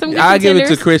 Some good I give it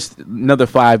to contenders. Chris another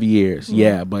 5 years.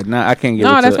 Yeah, but no, I can't give it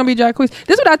No, to. that's gonna be Jacquees.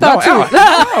 This is what I thought too.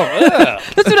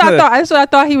 This is what I thought. That's what I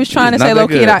thought he was trying to It's say, not low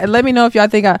that key. good. And let me know if y'all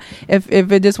think if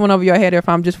it just went over your head, or if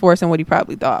I'm just forcing what he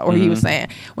probably thought, or he was saying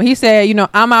when he said,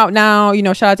 I'm out now.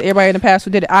 Shout out to everybody in the past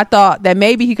who did it. I thought that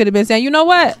maybe he could have been saying, you know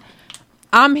what,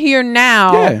 I'm here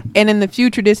now, Yeah. and in the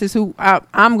future, this is who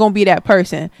I'm gonna be. That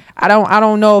person. I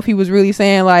don't know if he was really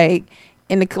saying like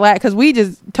in the collab, because we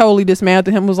just totally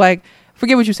dismantled him. Was like,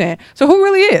 forget what you're saying. So who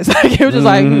really is? Like, it was just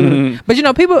like,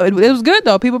 but people, it was good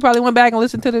though. People probably went back and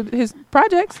listened to his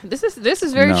projects. This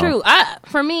is very No. true.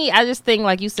 For me, I just think,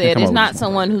 like you said, come it's up not with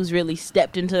someone who's really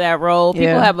stepped into that role. People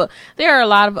Yeah. there are a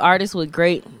lot of artists with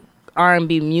great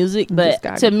R&B music, but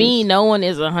gotta to be me, Chris. no one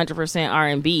is 100%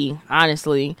 R&B,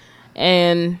 honestly.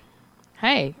 And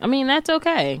hey, I mean, that's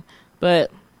okay.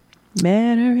 But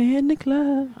Matter in the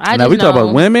club. I now just we talk know-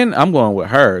 about women. I'm going with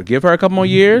her. Give her a couple more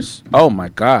years. Oh my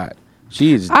God,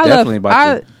 she is definitely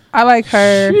about to. I like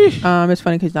her. Sheesh. It's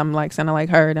funny because I'm like sounding like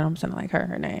her, then I'm sounding like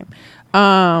her name.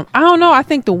 I don't know. I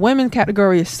think the women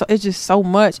category is just so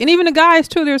much, and even the guys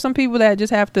too. There's some people that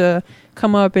just have to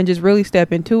come up and just really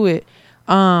step into it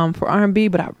for R&B.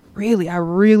 But I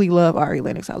really love Ari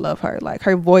Lennox. I love her. Like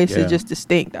her voice Yeah. is just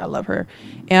distinct. I love her,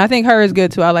 and I think her is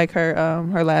good too. I like her.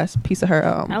 Her last piece of her.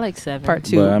 I like 7. part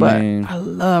 2, But, I but mean- I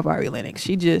love Ari Lennox.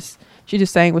 She just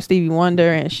sang with Stevie Wonder,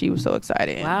 and she was so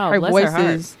excited. And Wow, her bless voice her heart.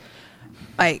 is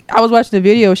like, I was watching the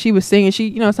video. She was singing.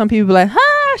 She, some people be like,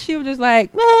 "Ha!" She was just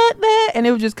like, "Bah, bah," and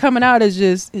it was just coming out as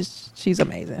she's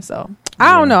amazing. So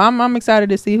I don't know. I'm excited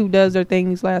to see who does their thing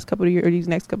these last couple of years or these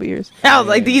next couple of years. I was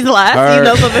like, these last, Her- you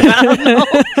know something I don't know.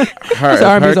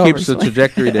 Her over, keeps the so.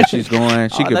 trajectory that she's going.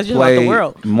 She Oh, I could thought you were about the play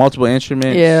world. multiple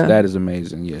instruments. Yeah. That is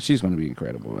amazing. Yeah, she's going to be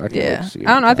incredible. I can't wait Yeah, to see her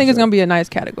I don't know. I think it's concert. gonna be a nice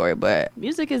category, but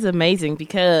Music is amazing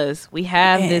because we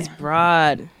have this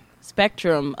broad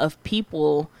spectrum of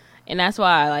people, and that's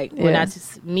why, like, when I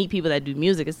just meet people that do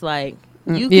music, it's like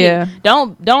you can,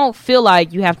 don't feel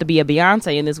like you have to be a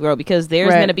Beyonce in this world, because there's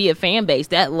Right. going to be a fan base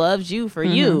that loves you for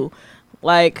you.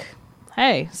 Like,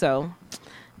 hey, so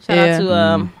shout out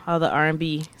to all the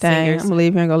R&B dang, I'm singers. gonna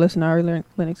leave here and go listen to Ari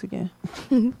Lennox again.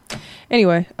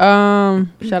 Anyway,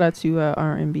 shout out to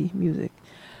R&B music.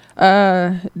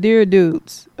 Dear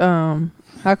dudes,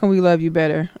 how can we love you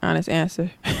better? Honest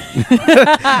answer.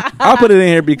 I'll put it in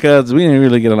here because we didn't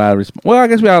really get a lot of response. Well, I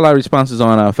guess we had a lot of responses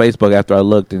on Facebook after I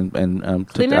looked and took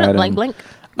Clean the it up, item. blank, blank.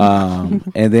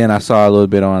 And then I saw a little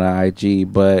bit on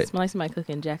IG, but Smell like somebody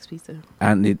cooking Jack's pizza.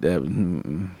 I need that.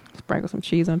 Sprinkle some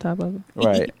cheese on top of it.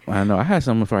 Right. I know. I had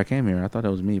some before I came here. I thought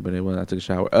that was me, but it was. I took a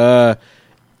shower.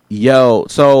 Yo,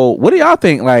 so what do y'all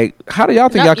think? Like, how do y'all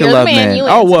think No, y'all can you're the love man, men? you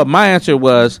Oh, answer. well, my answer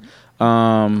was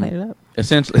Clean it up.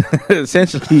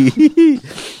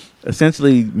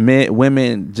 essentially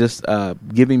women just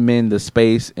giving men the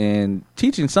space and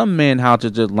teaching some men how to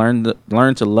just learn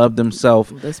to love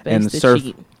themselves The space and to surf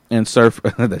cheat.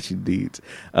 that she needs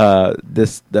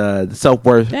the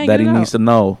self-worth Dang, that get he it needs out. to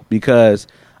know, because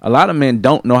a lot of men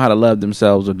don't know how to love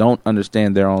themselves or don't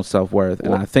understand their own self-worth.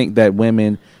 And I think that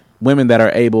women that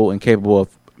are able and capable of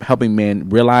helping men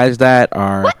realize that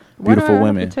are beautiful Why do I have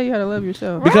women. to tell you how to love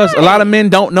yourself. Because a lot of men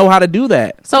don't know how to do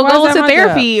that. So Why go is that to my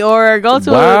therapy or go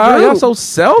to Wow, a y'all group. so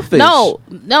selfish. No.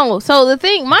 So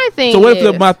my thing So what is,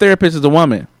 if my therapist is a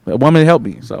woman? A woman help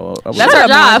me. So That's Shut her up,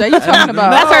 job. Monja. You talking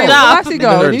about? That's her job. Lassie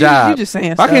That's go. her You job. just saying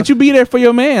Why stuff. can't you be there for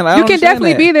your man? I You don't can understand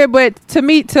definitely that. be there,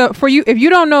 but for you, if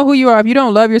you don't know who you are, if you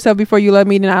don't love yourself before you love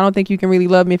me, then I don't think you can really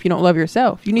love me if you don't love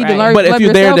yourself. You need to Right. learn. But if love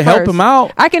you're there yourself to help first. him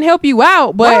out, I can help you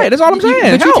out, but Right, that's all I'm saying.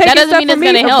 But you Help. taking That doesn't stuff mean from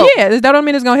it's me. gonna help. Yeah, that don't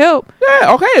mean it's gonna help.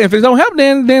 yeah, okay. If it don't help,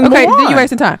 then Okay, move then on. you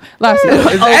wasting time. Lassie.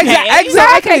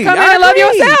 Exactly. Okay, come I in and love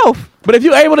agree. yourself. But if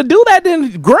you're able to do that, then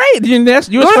great. Then you're a Go to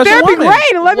special therapy, woman.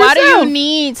 great, and love Why do yourself. you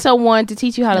need someone to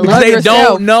teach you how to Because love they yourself?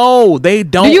 don't know. They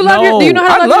don't you love know. do you know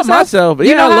how to I love love yourself? myself. Do you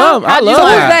Yeah, know I how? love. I How'd you love So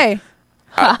learn? who's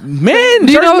that. they? Men.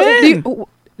 Do you certain know? men.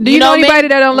 Do you know men? anybody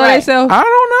that don't love Right. themselves? I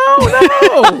don't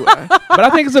know. No. But I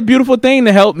think it's a beautiful thing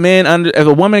to help men if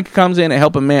a woman comes in and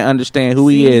help a man understand who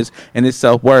he See? is and his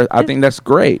self-worth. I think that's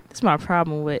great. That's my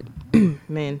problem with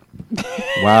men.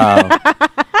 Wow.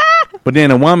 But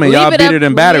then a woman, Leave y'all it beat up. her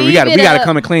and batter. We Leave got it to up.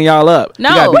 come and clean y'all up. No.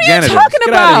 We gotta be What are you janitors. talking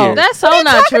Get outta about? here. That's so What are you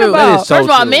not talking true. about? That is so First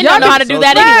of all, true. men Y'all don't know be how to do so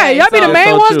that true. Right, anyway. y'all be the So- main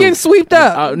so ones true. getting swept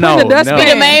up. No, Putting the dust no. Be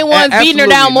the in. main ones beating her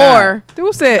down Absolutely not. more, Do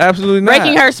it. Absolutely not.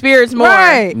 breaking her spirits more.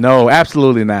 Right. No,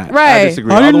 absolutely not. Right. I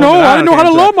disagree. I didn't All the know. women I didn't know how to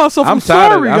can't love tell. myself. I'm tired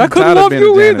of- sorry. I'm I couldn't tired of love being a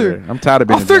you janitor. either. I'm tired of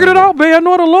being I a figured it janitor. out, babe. I know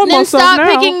how to love Then myself stop now.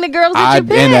 picking the girls that you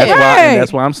pick. And that's why. Right. And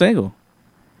that's why I'm single.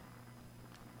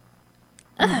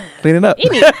 Clean it up.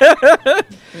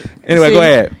 Anyway, See? go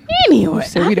ahead. Anyway,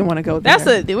 So we didn't want to go there.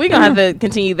 we're gonna have to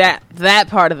continue that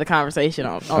part of the conversation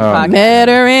on the podcast. Met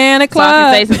her in a So I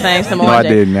can say club. some things to No, I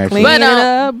didn't actually. Clean But, it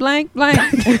up, blank, blank.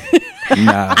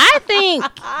 Nah. I think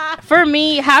for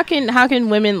me, how can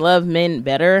women love men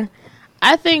better?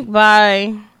 I think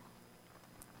by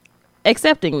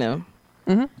accepting them.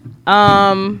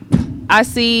 I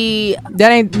see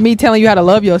That ain't me telling you how to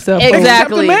love yourself.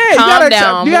 exactly. man. You gotta Calm accept-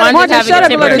 down. you gotta- One just Martha, having shut a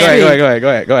up and let her temper speak. tantrum. Go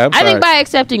ahead. I'm I sorry. think by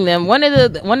accepting them, one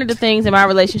of the things in my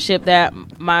relationship that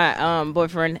my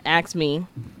boyfriend asked me,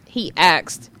 he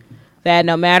asked that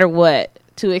no matter what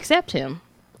to accept him,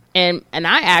 and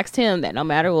I asked him that no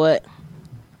matter what,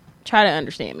 try to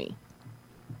understand me,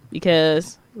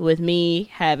 because with me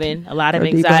having a lot of Go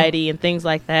deeper. anxiety and things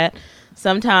like that,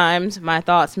 sometimes my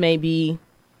thoughts may be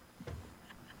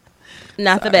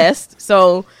not the best.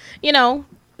 So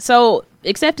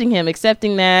accepting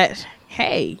that,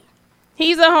 hey,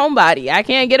 he's a homebody. I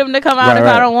can't get him to come out if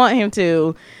I don't want him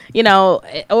to,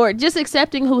 or just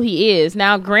accepting who he is.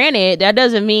 Now, granted, that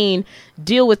doesn't mean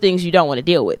deal with things you don't want to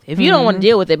deal with. If you don't want to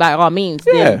deal with it, by all means,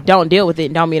 then don't deal with it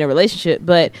and don't be in a relationship.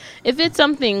 But if it's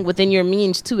something within your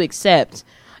means to accept,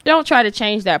 don't try to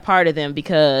change that part of them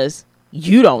because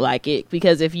you don't like it.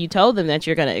 Because if you told them that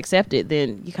you're going to accept it,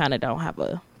 then you kind of don't have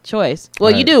a choice.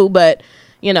 Well, you do, but,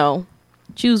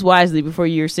 choose wisely before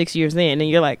you're 6 years in and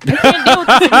you're like, I can't deal with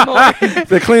this anymore.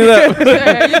 So clean it up.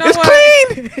 You know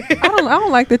what? I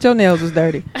don't like that your nails was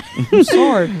dirty. I'm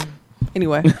sorry.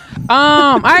 Anyway,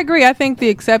 I agree. I think the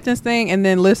acceptance thing and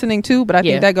then listening too, but I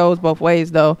Yeah. think that goes both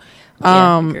ways though.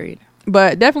 Yeah, agreed.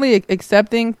 But definitely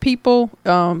accepting people,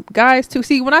 guys too.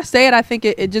 See, when I say it, I think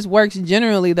it just works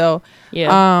generally though.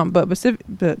 Yeah. But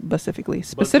specifically,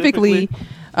 specifically,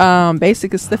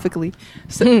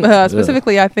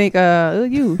 I think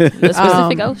you The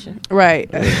specific ocean. right.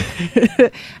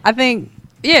 I think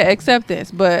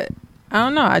acceptance, but I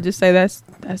don't know. I just say that's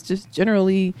just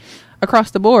generally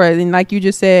across the board. And like you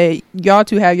just said, y'all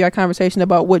two have your conversation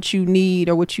about what you need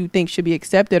or what you think should be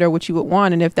accepted or what you would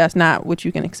want. And if that's not what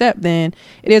you can accept, then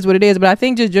it is what it is. But I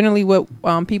think just generally what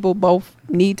people both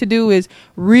need to do is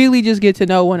really just get to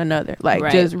know one another.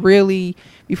 Like just really,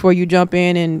 before you jump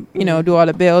in and, do all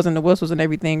the bells and the whistles and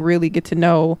everything, really get to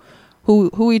know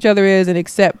who each other is and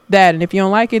accept that. And if you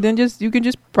don't like it, then you can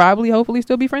just probably hopefully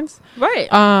still be friends. Right.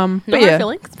 But hard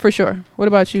feelings. for sure. What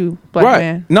about you, Black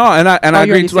man? No, and I you agree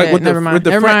already with said. the Never mind. But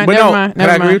Never no, mind. can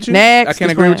I agree with you? Next. I can't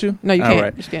Just agree run. with you. No, you All can't.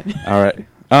 right. Just kidding. All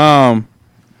right.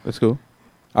 That's cool.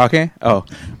 Okay. Oh.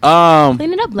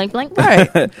 Clean it up, blank.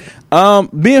 Right.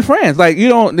 Being friends, like you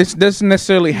don't. This doesn't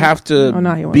necessarily have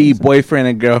to be boyfriend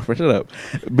and girlfriend. Shut up.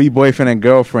 Be boyfriend and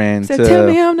girlfriend. Said, tell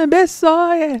me I'm the best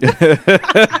soy.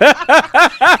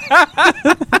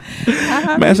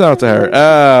 Man, shout out to her.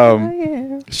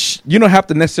 You don't have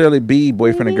to necessarily be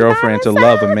boyfriend and girlfriend to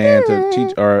love a man, to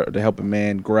teach or to help a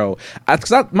man grow.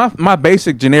 My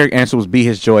basic generic answer was be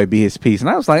his joy, be his peace, and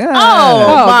I was like, Oh,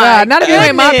 God, not if you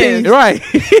ain't my goodness. piece. right.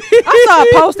 I saw a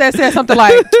post that said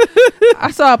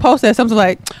something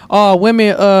like, "Oh,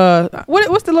 women.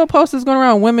 What's the little post that's going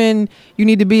around? Women, you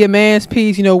need to be a man's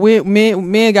piece.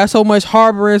 Men got so much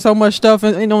harbor and so much stuff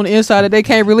and on the inside that they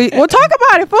can't release. Well, talk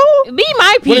about it, fool. Be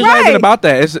my What piece. is not even about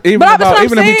that? It's even But that's about what I'm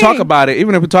even if we talk saying.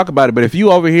 about it. But if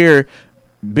you over here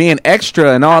being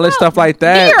extra and all this stuff like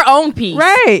that, Be your own piece.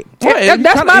 Right. What?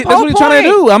 That's my That's what you're trying to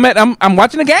do. I'm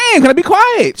watching the game. Can I be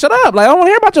quiet? Shut up. Like I don't want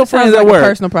to hear about your friends Sounds like at a work.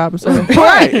 personal problem. So.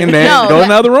 Right. And then No, go to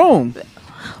another room.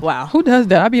 Wow. Who does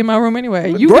that? I be in my room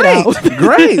anyway. You Great. get out.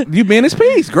 Great. You be in his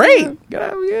piece. Great. Get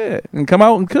out. Yeah. And come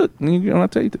out and cook. And I'll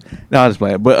tell you. No, I just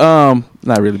playing. But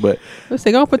not really. But Let's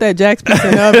say, go put that Jack's piece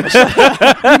in the oven.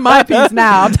 You my piece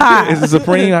now. I'm tired. it's a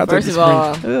Supreme. I'll take First the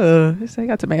of Supreme. all, This ain't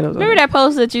got tomatoes. remember that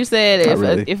post that you said Not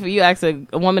really. if you ask a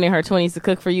woman in her 20s to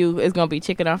cook for you, it's gonna be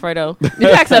chicken Alfredo. If you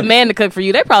ask a man to cook for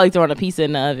you, they probably throwing a pizza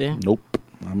in the oven. Nope.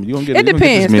 You gonna get It you gonna get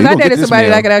depends, this meal. because I You gonna get dated this somebody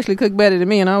meal. that could actually cook better than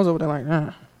me, and I was over there like,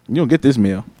 You don't get this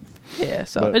meal. yeah.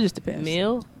 So But- it just depends.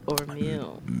 Meal or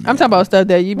meal? I'm talking about stuff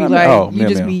that you be I mean, like, oh, you meal,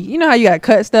 just meal. be, you know how you got to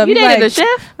cut stuff. You be dated like, a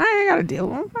chef? I ain't got to deal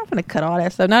with. I'm not gonna cut all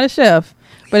that stuff. Not a chef,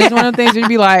 but it's one of the things where you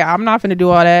be like, I'm not gonna do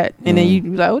all that, and then you be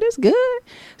like, oh, that's good.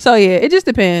 So yeah, it just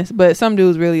depends. But some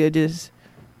dudes really are just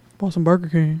want some Burger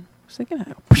King. Sticking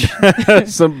out.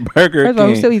 Some Burger First of all,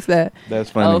 who King. still eats that? That's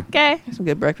funny. Okay. Some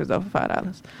good breakfast though for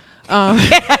 $5.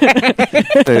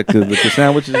 The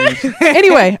sandwiches.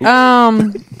 Anyway,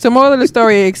 so moral of the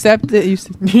story: accept that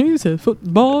you said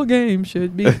football game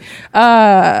should be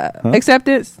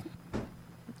acceptance.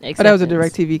 Oh, that was a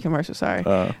DirecTV commercial. Sorry.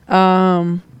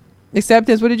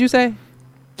 Acceptance. What did you say?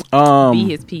 Be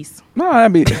his piece. No,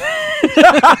 that'd be. You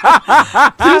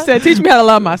said, "Teach me how to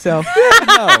love myself."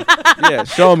 No. Yeah,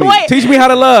 show me. Wait. Teach me how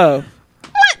to love.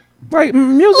 What? Like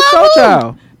music soul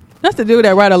child. That's the dude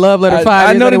that write a love letter 5 I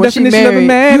years know later the when she definition of a married.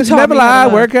 man. You It's taught never me how to lie.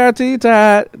 love. Work hard till you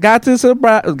tired. Got to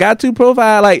surprise. Got to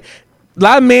provide. Like a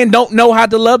lot of men don't know how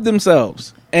to love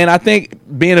themselves, and I think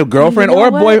being a girlfriend You know or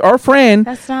a boy what? or friend,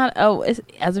 That's not.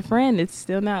 As a friend, it's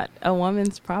still not a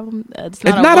woman's problem. It's it's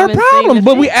not, not a her woman's problem. thing to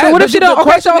But we fix. ask. what if she don't?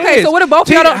 Okay, so what if both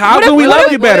of y'all don't? How what can if- we what love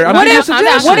if- you better? I'm What giving you a if,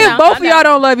 suggestion. what if Calm both of down. y'all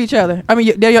don't love each other? I mean,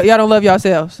 y'all don't love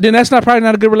yourselves. Then that's not probably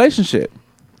not a good relationship.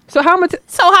 So how much?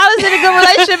 So how is it a good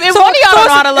relationship if one of y'all don't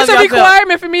know how to love it's a yourself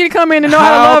requirement for me to come in and know how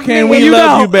to How love can me we and you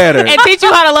love don't. you better? and teach you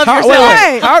how to love How, yourself?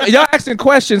 wait, how, y'all asking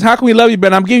questions. How can we love you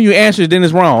better? I'm giving you answers. Then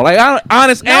it's wrong. Like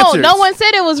honest answers. No one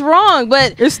said it was wrong,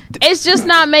 but It's- it's just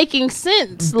not making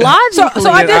sense logically. So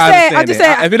I just I said,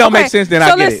 understand it. If it don't make sense, then I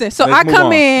so get it. listen, so Let's I move come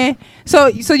on. in, so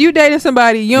you dating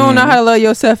somebody, you don't know how to love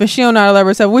yourself, and she don't know how to love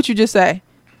herself. What you just say?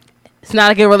 it's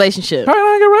not a good relationship. Probably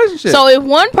not a good relationship. So if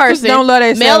one person don't love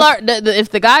themselves. male or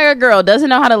if the guy or girl doesn't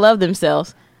know how to love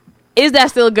themselves, is that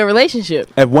still a good relationship?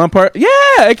 If one person,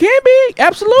 yeah, it can be.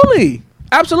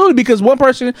 Absolutely, because one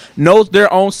person knows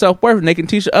their own self-worth and they can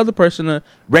teach the other person to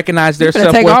recognize their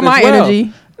finna self-worth take all my as well.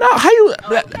 energy. No, how you?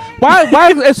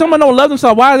 Why? If someone don't love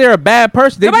themselves, why are they a bad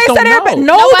person? They Nobody just said don't they're know. bad.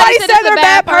 Nobody said said it's they're a a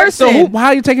bad bad person. person. So how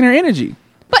are you taking their energy?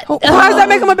 But How does that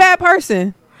make them a bad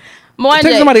person? Mwanje,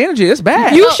 Taking somebody's energy, it's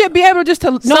bad. You should be able just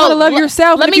to know how to love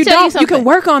yourself. let If me you tell you don't, you can something.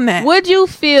 work on that. would you And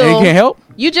feel? you can't help.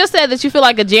 You just said that you feel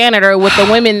like a janitor with the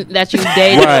women that you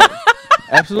dated. Right.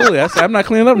 Absolutely. I'm not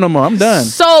cleaning up no more. I'm done.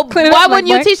 So Clean it why up, wouldn't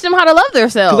you Mike. teach them how to love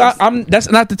themselves? That's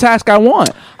not the task I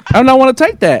want. I don't want to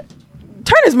take that.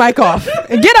 Turn his mic off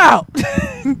and get out.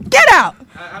 Get out.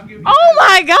 Oh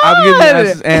my God! I'm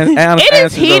giving It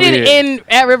is heated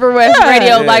at River West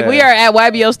Radio like we are at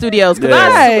YBO Studios. Because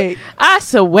I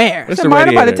swear. It's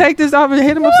somebody about to take this off and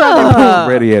hit him upside the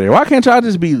radiator. Why can't y'all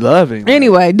just be loving?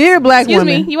 Anyway, dear black Excuse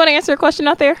women. me, you want to answer a question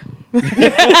out there? no,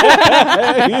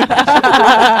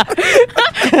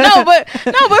 but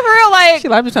for real, like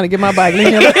I'm just trying to get my bike.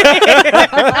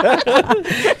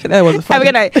 That wasn't funny. Have a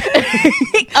good night.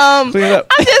 I'm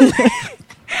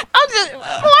just,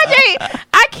 YJ,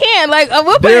 I can't. Like,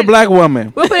 we'll put Dear black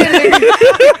woman. We'll put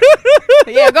it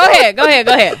yeah, go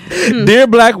ahead. Dear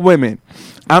black women,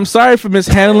 I'm sorry for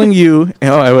mishandling you.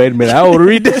 Oh, wait a minute. I will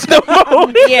read this no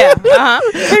more. Yeah.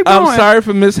 I'm sorry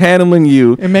for mishandling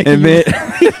you. And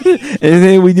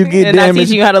then when you get and damaged. not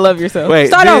teaching you how to love yourself. Wait,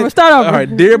 Start over. All right.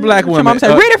 Dear black women. Read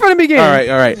it from the beginning.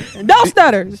 All right. Don't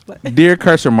stutter. Dear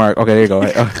cursor mark. Okay, there you go.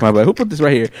 Oh, my bad. Who put this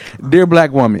right here? Dear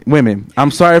black women,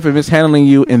 I'm sorry for mishandling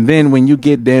you. And then when you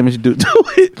get damaged due to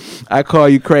it, I call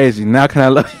you crazy. Now can I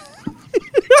love you?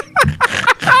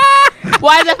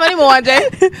 Why is that funny,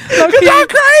 Mwanje? Because I'm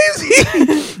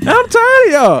crazy. I'm tired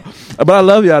of y'all. But I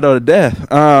love y'all though to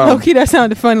death. Okay, that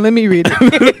sounded funny. Let me read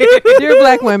it. Dear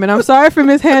black women, I'm sorry for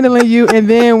mishandling you, and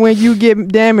then when you get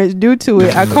damaged due to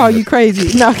it, I call you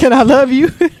crazy. Now can I love you?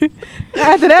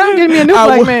 After that, I'm getting me a new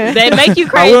black man. They make you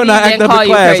crazy. I will not act up in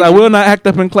class. I will not act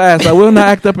up in class. I will not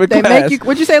act up in class. They make you.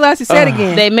 What'd you say, Lassie? Say it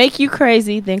again. They make you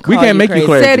crazy, then call you crazy. We can't make you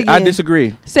crazy. Say it again. I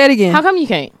disagree. Say it again. How come you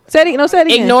can't? Say it again. No, say it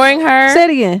again. Ignoring her. Say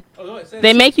it again.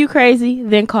 They make you crazy,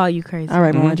 then call you crazy. All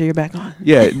right, Mwanje, you're back on.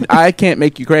 Yeah, I can't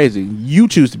make you crazy. You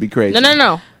choose to be crazy.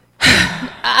 No.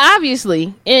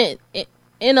 Obviously, in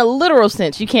a literal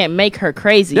sense, you can't make her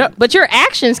crazy. Yep. But your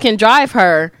actions can drive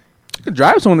her. You can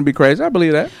drive someone to be crazy. I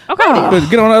believe that. Okay. But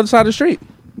get on the other side of the street.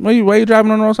 Why you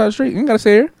driving on the wrong side of the street? You ain't got to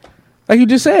stay here. Like you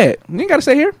just said. You ain't got to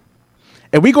stay here.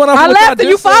 And we going off. I left and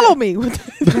you follow me.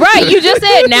 Right. You just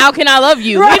said, now can I love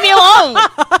you? Leave me alone.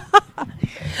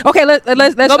 Okay, let's go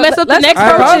mess up the next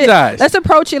approach it. Let's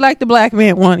approach it like the black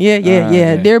man one.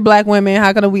 Yeah. Dear black women,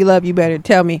 how can we love you better?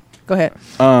 Tell me. Go ahead.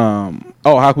 How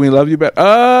can we love you better?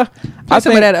 I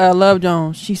think that Love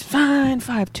Jones. She's fine,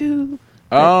 5'2".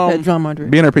 That drum under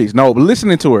it. Being her piece. No, but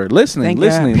listening to her. Listening.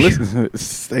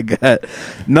 Thank God.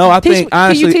 No, I think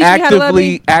honestly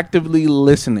actively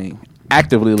listening.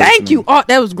 Thank you. Oh,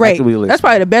 that was great. That's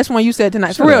probably the best one you said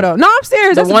tonight. For real though. No, I'm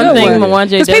serious. The That's one a good thing one.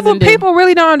 Mwanje doesn't do. People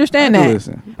really don't understand that.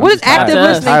 What is active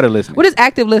listening? Tired of listening. What is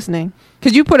active listening?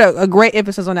 Because you put a great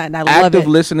emphasis on that, and I love it. Active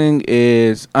listening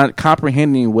is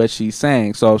comprehending what she's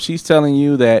saying. So if she's telling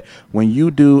you that when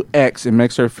you do X, it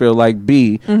makes her feel like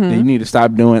B, then you need to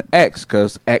stop doing X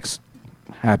because X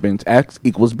happens. X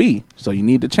equals B. So you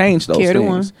need to change those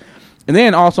things. And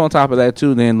then also on top of that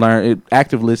too, then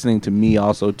active listening to me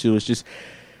also too is just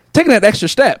taking that extra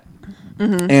step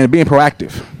and being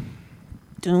proactive.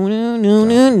 I'm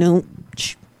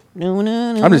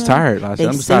just tired. I'm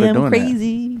just tired of doing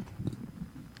crazy. That.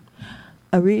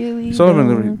 I really. So let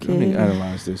me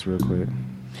analyze this real quick.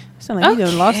 Sound like he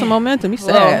done lost some momentum. He's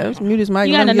sad. Let's mute his mic.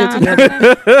 You got a 9.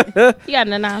 You got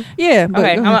a 9. Yeah.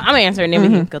 Okay, I'm answering. Then we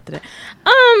can go through that.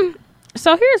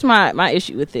 So here's my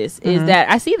issue with this is that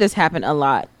I see this happen a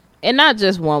lot, and not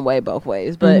just one way, both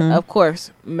ways, but of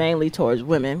course mainly towards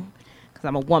women because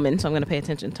I'm a woman, so I'm going to pay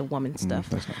attention to woman stuff.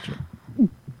 That's not true.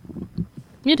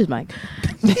 Mute his mic.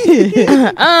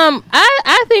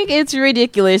 I think it's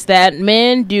ridiculous that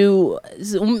men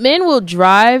will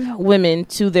drive women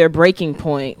to their breaking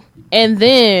point and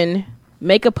then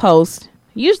make a post,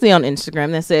 usually on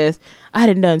Instagram, that says,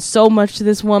 I done so much to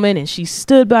this woman and she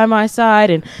stood by my side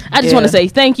and I just want to say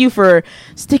thank you for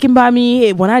sticking by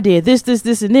me when I did this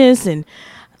and this and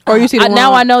or you see the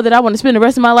now I know that I want to spend the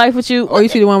rest of my life with you. Or you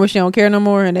see the one where she don't care no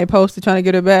more and they posted trying to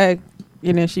get her back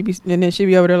and then she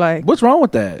be over there like, what's wrong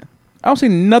with that? I don't see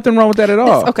nothing wrong with that at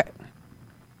all. Okay.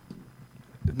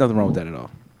 There's nothing wrong with that at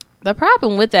all. The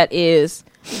problem with that is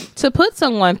to put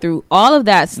someone through all of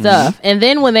that stuff and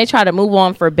then when they try to move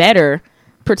on for better,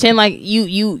 pretend like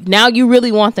you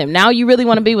really want them. Now you really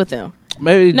want to be with them.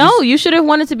 Maybe you should have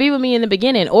wanted to be with me in the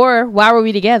beginning, or why were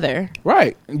we together?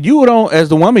 Right. You don't, as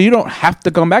the woman, you don't have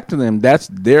to come back to them. That's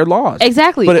their loss.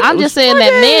 Exactly. But I'm just saying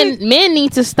that men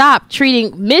need to stop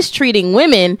mistreating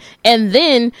women and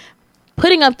then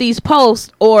putting up these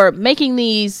posts or making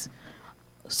these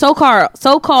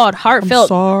so-called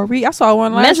heartfelt I saw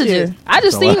one last messages. year. I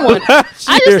just seen one.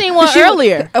 I just seen one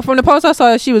earlier. From the post I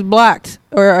saw, she was blocked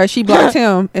or she blocked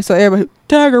him, and so everybody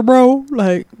tag her, bro.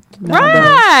 Like, no,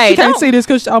 right? She can't see this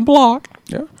because I'm blocked.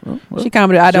 Yeah. She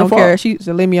commented, "I don't care." She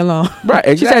said, "Leave me alone." Right.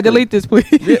 Exactly. She said, "Delete this, please."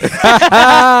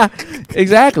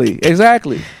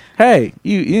 Exactly. hey,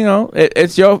 you know,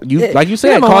 it's your like you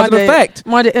said, Come on, cause and Monday. effect.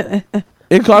 Monday,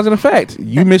 It cause and effect.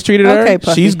 You mistreated Okay, her.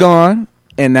 Puffy. She's gone,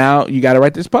 and now you got to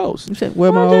write this post.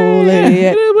 where my old lady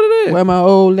at? It is what it is. Where my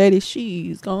old lady?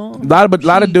 She's gone. A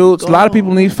lot of dudes, a lot of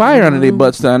people need fire under their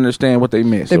butts to understand what they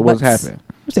missed Their or what's butts. happening.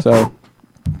 So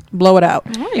Blow it out.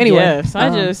 Anyway, yes,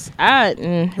 Reese. I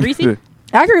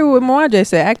agree with what Moanje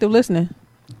said. Active listening.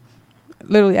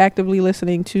 Literally actively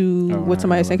listening to what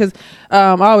somebody's saying. Because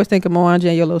I always think of Moanje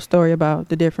and your little story about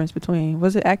the difference between,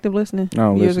 was it active listening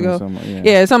years ago?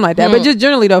 Yeah, something like that. But just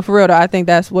generally, though, for real, though, I think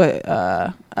that's what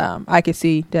I could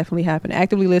see definitely happen.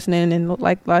 Actively listening and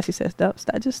like Lassie said,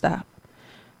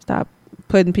 stop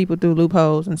putting people through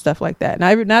loopholes and stuff like that.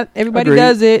 Not everybody Agreed.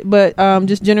 does it, but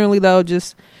just generally, though,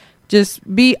 just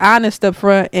be honest up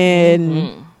front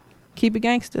and keep it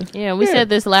gangster. Yeah, we said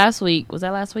this last week. Was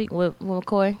that last week with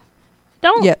McCoy?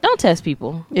 Don't test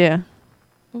people. Yeah.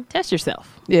 Test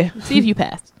yourself. Yeah. See if you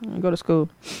passed. Go to school.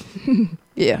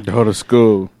 Yeah. Go to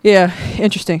school. Yeah.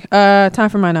 Interesting. Time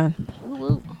for my 9.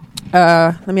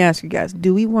 Let me ask you guys.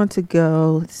 Do we want to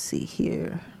go? Let's see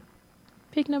here.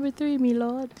 Pick number 3, me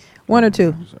lord. 1 or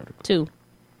 2? 2.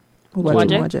 Who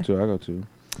about you, Moanje? Moanje? 2. I go 2.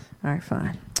 All right,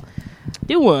 fine.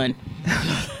 Do one.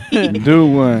 Do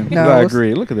one. No, I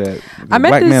agree. Look at that. I met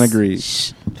Black this, man agrees.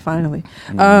 Shh, finally.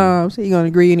 So you're gonna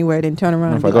agree anyway? Then turn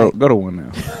around. If And I be like, go to one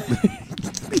now.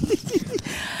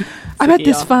 I met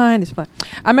this fine. It's fine.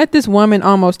 I met this woman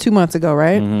almost 2 months ago.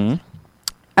 Right. Mm-hmm.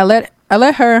 I let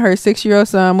her and her 6-year-old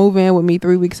son move in with me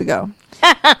 3 weeks ago.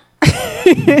 I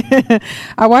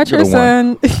watch her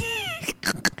son.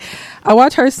 I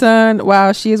watch her son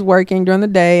while she is working during the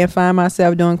day and find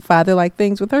myself doing father-like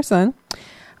things with her son.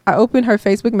 I opened her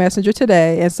Facebook Messenger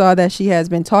today and saw that she has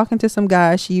been talking to some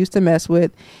guy she used to mess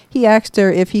with. He asked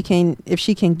her if she can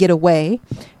get away.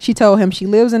 She told him she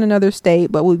lives in another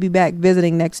state but will be back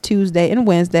visiting next Tuesday and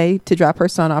Wednesday to drop her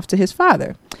son off to his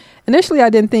father. Initially,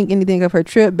 I didn't think anything of her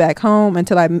trip back home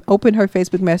until I opened her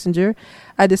Facebook Messenger.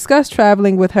 I discussed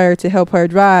traveling with her to help her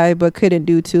drive, but couldn't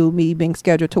due to me being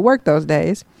scheduled to work those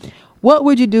days. What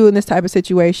would you do in this type of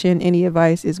situation? Any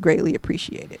advice is greatly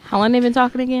appreciated. How long they been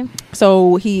talking again?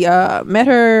 So he met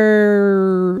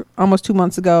her almost 2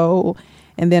 months ago,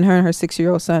 and then her and her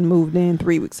 6-year-old son moved in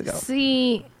 3 weeks ago.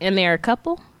 See, and they're a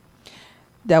couple?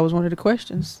 That was one of the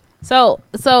questions. So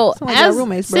like y'all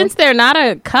roommates, bro. since they're not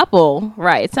a couple,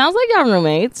 right? It sounds like y'all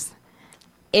roommates.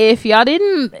 If y'all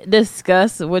didn't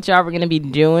discuss what y'all were going to be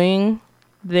doing,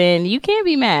 then you can't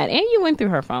be mad. And you went through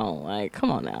her phone. Like,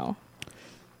 come on now.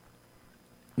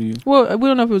 Well, we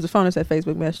don't know if it was a phone or said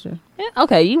Facebook Messenger. Yeah,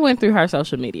 okay, you went through her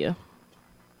social media.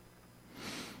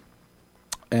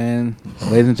 And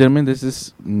ladies and gentlemen, this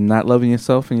is not loving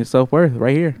yourself and your self-worth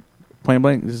right here. Point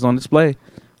blank, this is on display.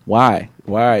 Why?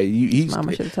 He's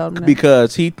Mama should have told him that.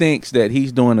 because he thinks that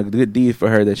he's doing a good deed for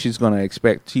her, that she's going to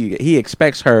expect. He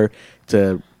expects her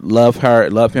to love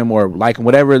him, or like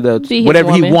whatever Be his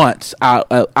whatever he woman. wants out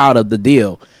of the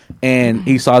deal. And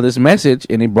he saw this message,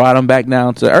 and he brought him back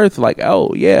down to earth. Like,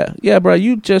 oh yeah, bro,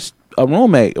 you just a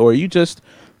roommate, or you just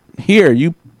here,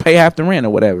 you pay half the rent or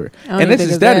whatever. I don't And even this think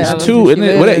is it's that that. is I too, don't isn't think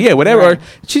it? she Whatever, lives. yeah, whatever. Right.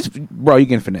 She's bro, you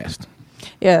getting finessed.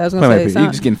 Yeah, I was Point gonna blank say. period.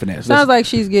 You just getting finessed. Sounds like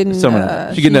she's getting Some of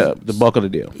that. She's getting the bulk of the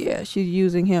deal. Yeah, she's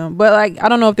using him. But like, I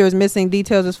don't know if there's missing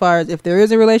details as far as if there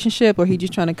is a relationship, or he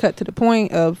just trying to cut to the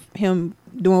point of him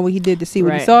doing what he did to see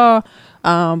what he Right. saw.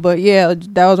 But yeah,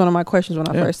 that was one of my questions when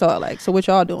I Yeah. first saw it. Like, so what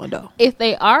y'all doing though? If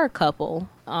they are a couple,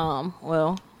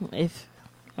 they're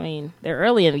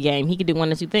early in the game, he could do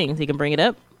one of two things. He can bring it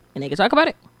up and they can talk about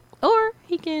it, or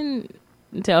he can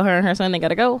tell her and her son they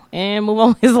gotta go and move on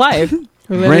with his life.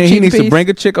 He needs to bring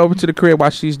a chick over to the crib while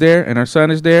she's there and her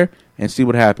son is there, and see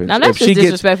what happens. Now that's If she just gets-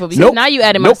 disrespectful because Nope. now you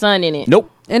added my Nope. son in it. Nope.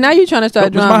 And now you trying to start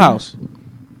Nope. It's drama. my house.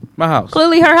 My house.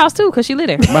 Clearly her house too because she live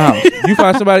there. My house. You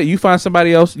find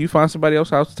somebody else. You find somebody else's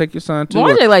house to take your son to.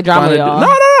 Why or they like drama, find a- y'all? No.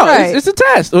 Right. It's a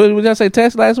test. What did I say?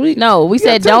 Test last week? No, we You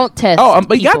gotta said don't test. Oh,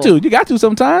 but you got people. to. You got to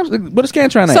sometimes. But it's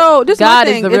Scantron Act. So this God my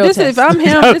is thing. the real If I'm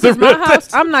him, God's this the is my real house.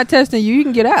 test. I'm not testing you. You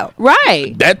can get out.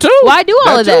 Right. that too. Why do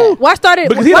all of that? too. Why start it?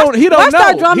 Because why, he don't why know.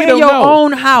 start drama He in don't your know.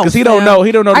 own house? 'Cause he don't know.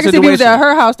 He don't know I the can see if he was situation. at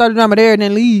her house, started drama there, and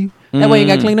then leave. That way you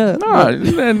got to clean up. No,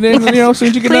 and then as soon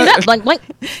as you get Clean out, up, blank, blank.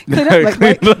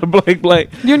 Clean up, blank, blank.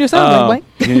 You and your son, blank,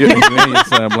 You and your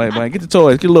son, blank. Get the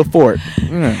toys. Get a little fort.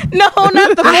 No,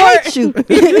 not the I fort. hate you.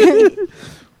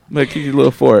 Like, get your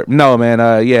little fort. No, man.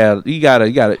 Yeah, you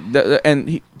gotta.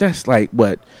 And that's like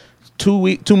what,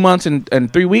 2 months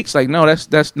and 3 weeks. Like, no,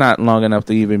 that's not long enough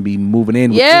to even be moving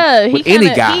in. Yeah, with he any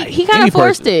kinda, guy. He kind any of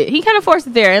forced person. it. He kind of forced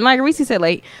it there. And like Reese said,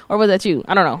 like, or was that you?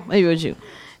 I don't know. Maybe it was you.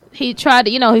 He tried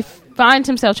to, finds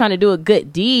himself trying to do a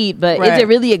good deed, but is Right. it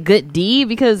really a good deed?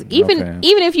 Because even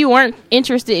if you weren't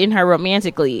interested in her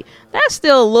romantically, that's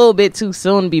still a little bit too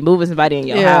soon to be moving somebody in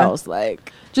your Yeah. house.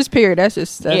 Like, Just period. That's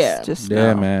just Yeah,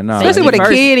 no. man. No, Especially with a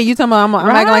First. kid and you talking about I'm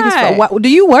acting like Right. this. What, do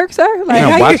you work, sir? Like Damn,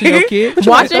 how you- watching your kid,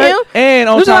 Watching him? and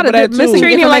on There's a top lot of of that missing too.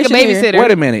 treating him like a information here. babysitter.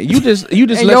 Wait a minute. You just In let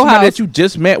your somebody house. that you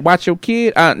just met watch your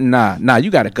kid? Nah. You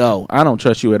got to go. I don't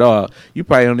trust you at all. You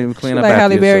probably don't even clean up like after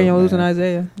Halle Berry and yourself, losing man.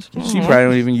 Isaiah. She probably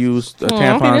don't even use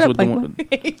tampons with the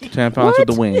tampons with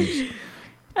the wings.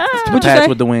 What'd you Pads say?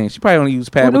 with the wings. She probably don't use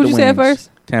pad What with did the you say wings. at first?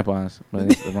 Tampons, but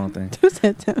it's the wrong thing. Who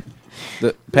said that?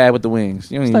 The pad with the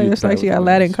wings. You don't even use It's like pad she with got the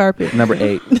Latin wings. carpet. Number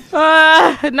 8.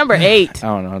 Number 8. I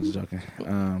don't know. I'm just joking.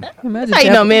 Imagine How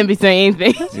you know men be saying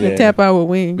anything? Yeah. tap out with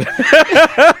wings.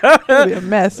 It'd be a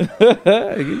mess.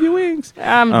 Give you wings. Do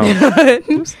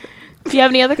you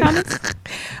have any other comments?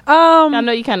 I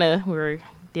know you kind of were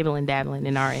dibbling dabbling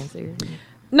in our answer.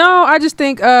 No, I just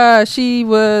think she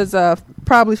was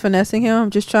probably finessing him,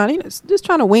 just trying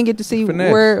to wing it to see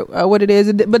Finesse. where what it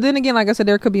is. But then again, like I said,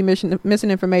 there could be missing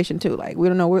information too. Like we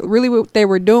don't know really what they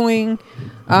were doing.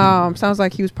 Sounds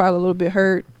like he was probably a little bit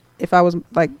hurt. If I was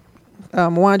like,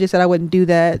 Mwanje said I wouldn't do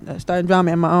that. Starting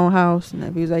drama in my own house, and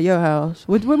if he was at your house,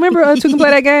 remember Two can play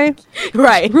that game?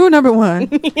 Right. Rule number 1: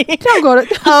 don't go to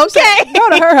Okay. go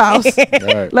to her house.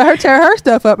 Right. Let her tear her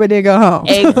stuff up and then go home.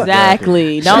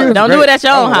 Exactly. She was Don't do great. it at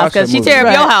your I own would house watch that because she movie. tear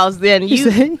up your Right. house. Then You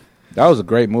you. see? That was a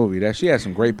great movie. She had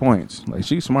some great points. Like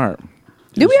she's smart.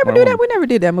 Did we ever do that? We never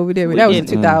did that movie, did we? We That was in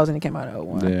didn't. 2000. It came out in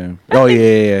 01. Yeah. Oh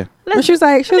yeah. But she was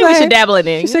like, I think we should dabble in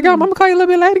it. She said, girl, I'm gonna call you a little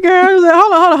bit later, girl. I was like,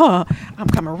 hold on. I'm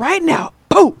coming right now.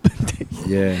 Boom.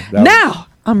 Yeah. That Now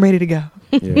I'm ready to go.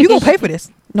 Was, You gonna pay for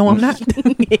this? No, I'm not.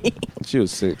 She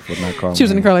was sick for not calling. She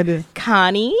was in the me. car like this.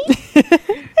 Connie. Hey,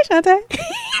 Shantae.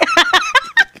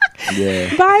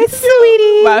 Yeah. Bye,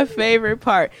 sweetie. My favorite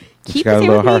part. Keith got is a here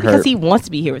little with me heart because hurt. he wants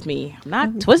to be here with me. I'm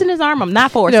not twisting his arm. I'm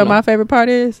not You forcing know, him. my favorite part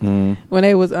is Mm. when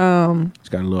they was She's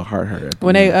got a little heart hurt. at the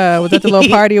when they end. was at the little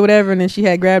party or whatever, and then she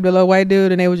had grabbed a little white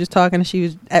dude, and they was just talking, and she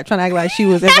was trying to act like she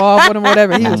was involved with him, or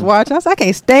whatever. He was watching. I was like, I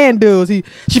can't stand dudes. She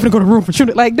finna go to the roof and shoot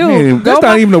it. Like, dude, Man, go that's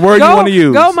not even the word you want to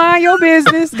use. Go mind your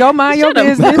business. Go mind your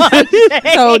business.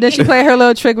 So then she played her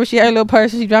little trick where she had her little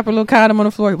purse, and she dropped her little condom on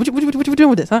the floor. What you doing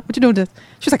with this? Huh? What you doing with this?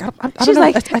 She was like, I don't She's know.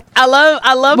 like, I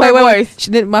love her voice.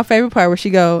 She did my favorite part where she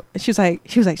was like,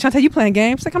 Chantel, you playing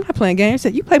games? She's like, I'm not playing games. She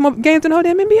said, you play more games than the whole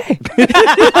damn NBA.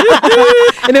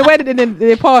 And then waited, and then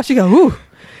they paused. She go, ooh,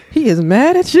 he is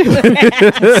mad at you.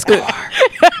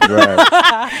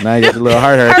 Right. Now you got the little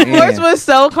heart hurt. Her at the voice end. was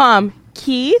so calm.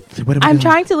 Keith, What am I I'm doing?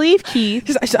 trying to leave, Keith.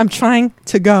 She's like, I'm trying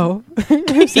to go.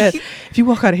 He said, if you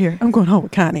walk out of here, I'm going home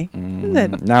with Connie. I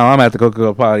said, Now I'm at the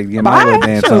Coca-Cola party to get my Bye. little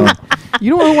dance Sure. on.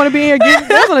 you don't want to be in here getting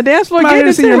that's on the dance floor Might getting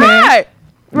have to seen your man.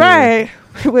 Right. Right.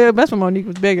 Well, that's when Monique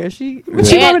was bigger. What she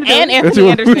want me And to do?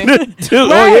 Anthony Anderson. Dude,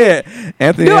 oh yeah,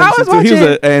 Anthony Dude, I Anderson was too. He was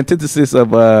watching- an antithesis of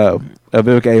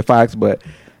Vivica A. Fox, but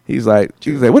he's like,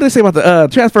 she was like, what did they say about the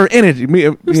transfer of energy? Me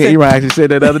and Eron actually said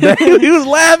that the other day. He was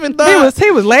laughing. Dog.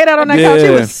 He was laid out on that couch. He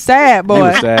Yeah. was sad, boy. He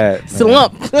was sad.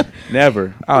 Slump.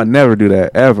 Never. I'll never do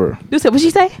that ever. You said, what'd she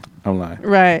say? I'm lying.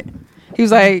 Right. He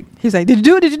was like, did you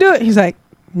do it? Did you do it? He's like,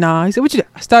 nah. He said, what you do?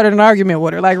 I started an argument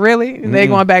with her. Like, really? And they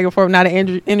going back and forth. Now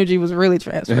the energy was really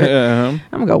transferred. I'm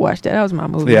going to go watch that. That was my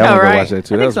movie. Yeah, I'm All gonna right. go watch that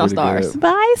too. I That think was it's on pretty Stars. good.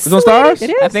 Bye, It's on Stars? It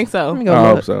is. I think so. Let me I go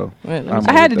hope look. so. Wait, let me I'm see.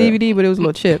 I had the with that. DVD, but it was a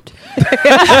little chipped.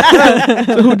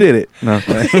 So who did it? No, I'm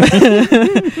playing.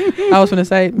 I was going to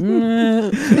say,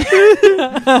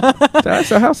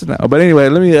 That's our house now. But anyway,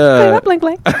 let me. blink,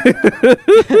 blink.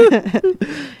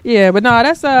 Yeah, but no,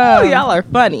 that's Oh, y'all are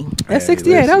funny. that's Hey,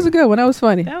 68. That was a good one. That was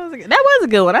funny. That was a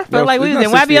good one. I felt No, like we it's was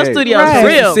in not YBL 68. Studios Right. for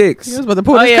real. 66. He was about to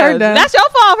pull Oh, this yeah. curtain down. That's your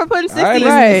fault for putting 60.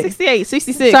 Right. 68,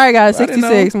 66. Sorry, guys. I didn't know.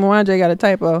 66. Mwanje got a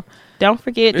typo. Don't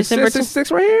forget It's December.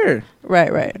 66 right here.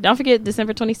 Right. Don't forget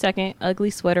December 22nd,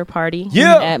 Ugly Sweater Party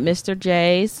Yeah. at Mr.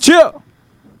 J's, Chill.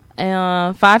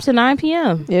 5 to 9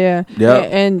 p.m. Yeah. Yeah.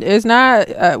 And it's not,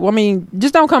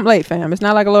 just don't come late, fam. It's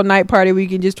not like a little night party where you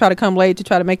can just try to come late to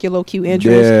try to make your little cute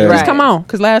entrance. Yeah. Just Right. come on.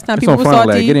 Because last time It's people on were front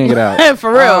salty. leg. Get in, get out.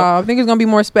 For real. I think it's going to be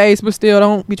more space, but still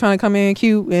don't be trying to come in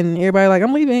cute and everybody like,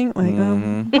 I'm leaving. Like,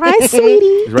 bye, sweetie.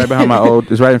 It's right behind my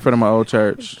old. It's right in front of my old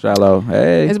church. Shiloh.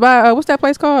 Hey. It's by, what's that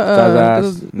place called?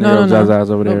 Zaza's. No.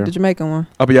 Zaza's over No, there. the Jamaican one.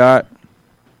 Upper Yard.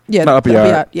 Yeah. No, Upper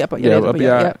Yard. Yep. Yeah, Upper Yard.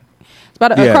 Yep. It's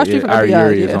about across street from Upper Ari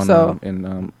Yard. Uri is Yeah, on so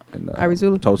in Ari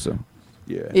Zulu. Tulsa.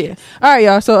 Yeah. Yeah. All right,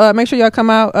 y'all. So make sure y'all come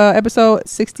out. Episode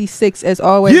 66, as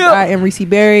always. Yeah. I am Reese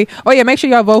Berry. Oh, yeah. Make sure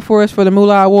y'all vote for us for the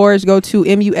Moolah Awards. Go to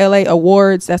MULA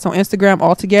Awards. That's on Instagram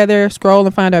all together. Scroll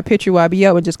and find our picture while I be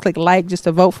up and just click like just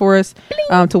to vote for us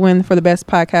to win for the best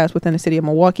podcast within the city of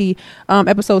Milwaukee.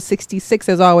 Episode 66,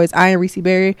 as always. I am Reese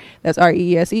Berry. That's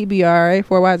RESEBRA.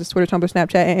 4 Ys is Twitter, Tumblr,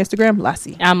 Snapchat, and Instagram.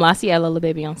 Lassie. I'm Lassie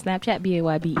Baby on Snapchat,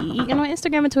 BAYBEE, and on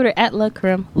Instagram and Twitter at La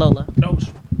Creme Lola.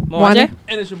 Mwanje.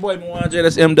 And it's your boy Mwanje.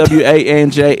 That's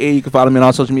MWANJE. You can follow me on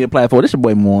all social media platforms. It's your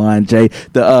boy Mwanje,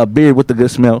 the beard with the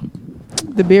good smell.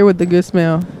 The beard with the good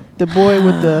smell. The boy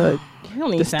with the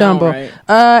stumble. Right.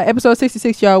 Episode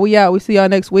 66, y'all. We out. We see y'all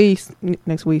next week.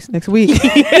 Next week. You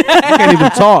can't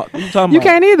even talk. What you talking You about?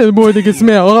 can't either. The boy with the good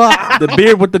smell. The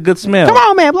beard with the good smell. Come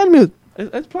on, man. Play the music.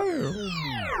 Let's play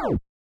it.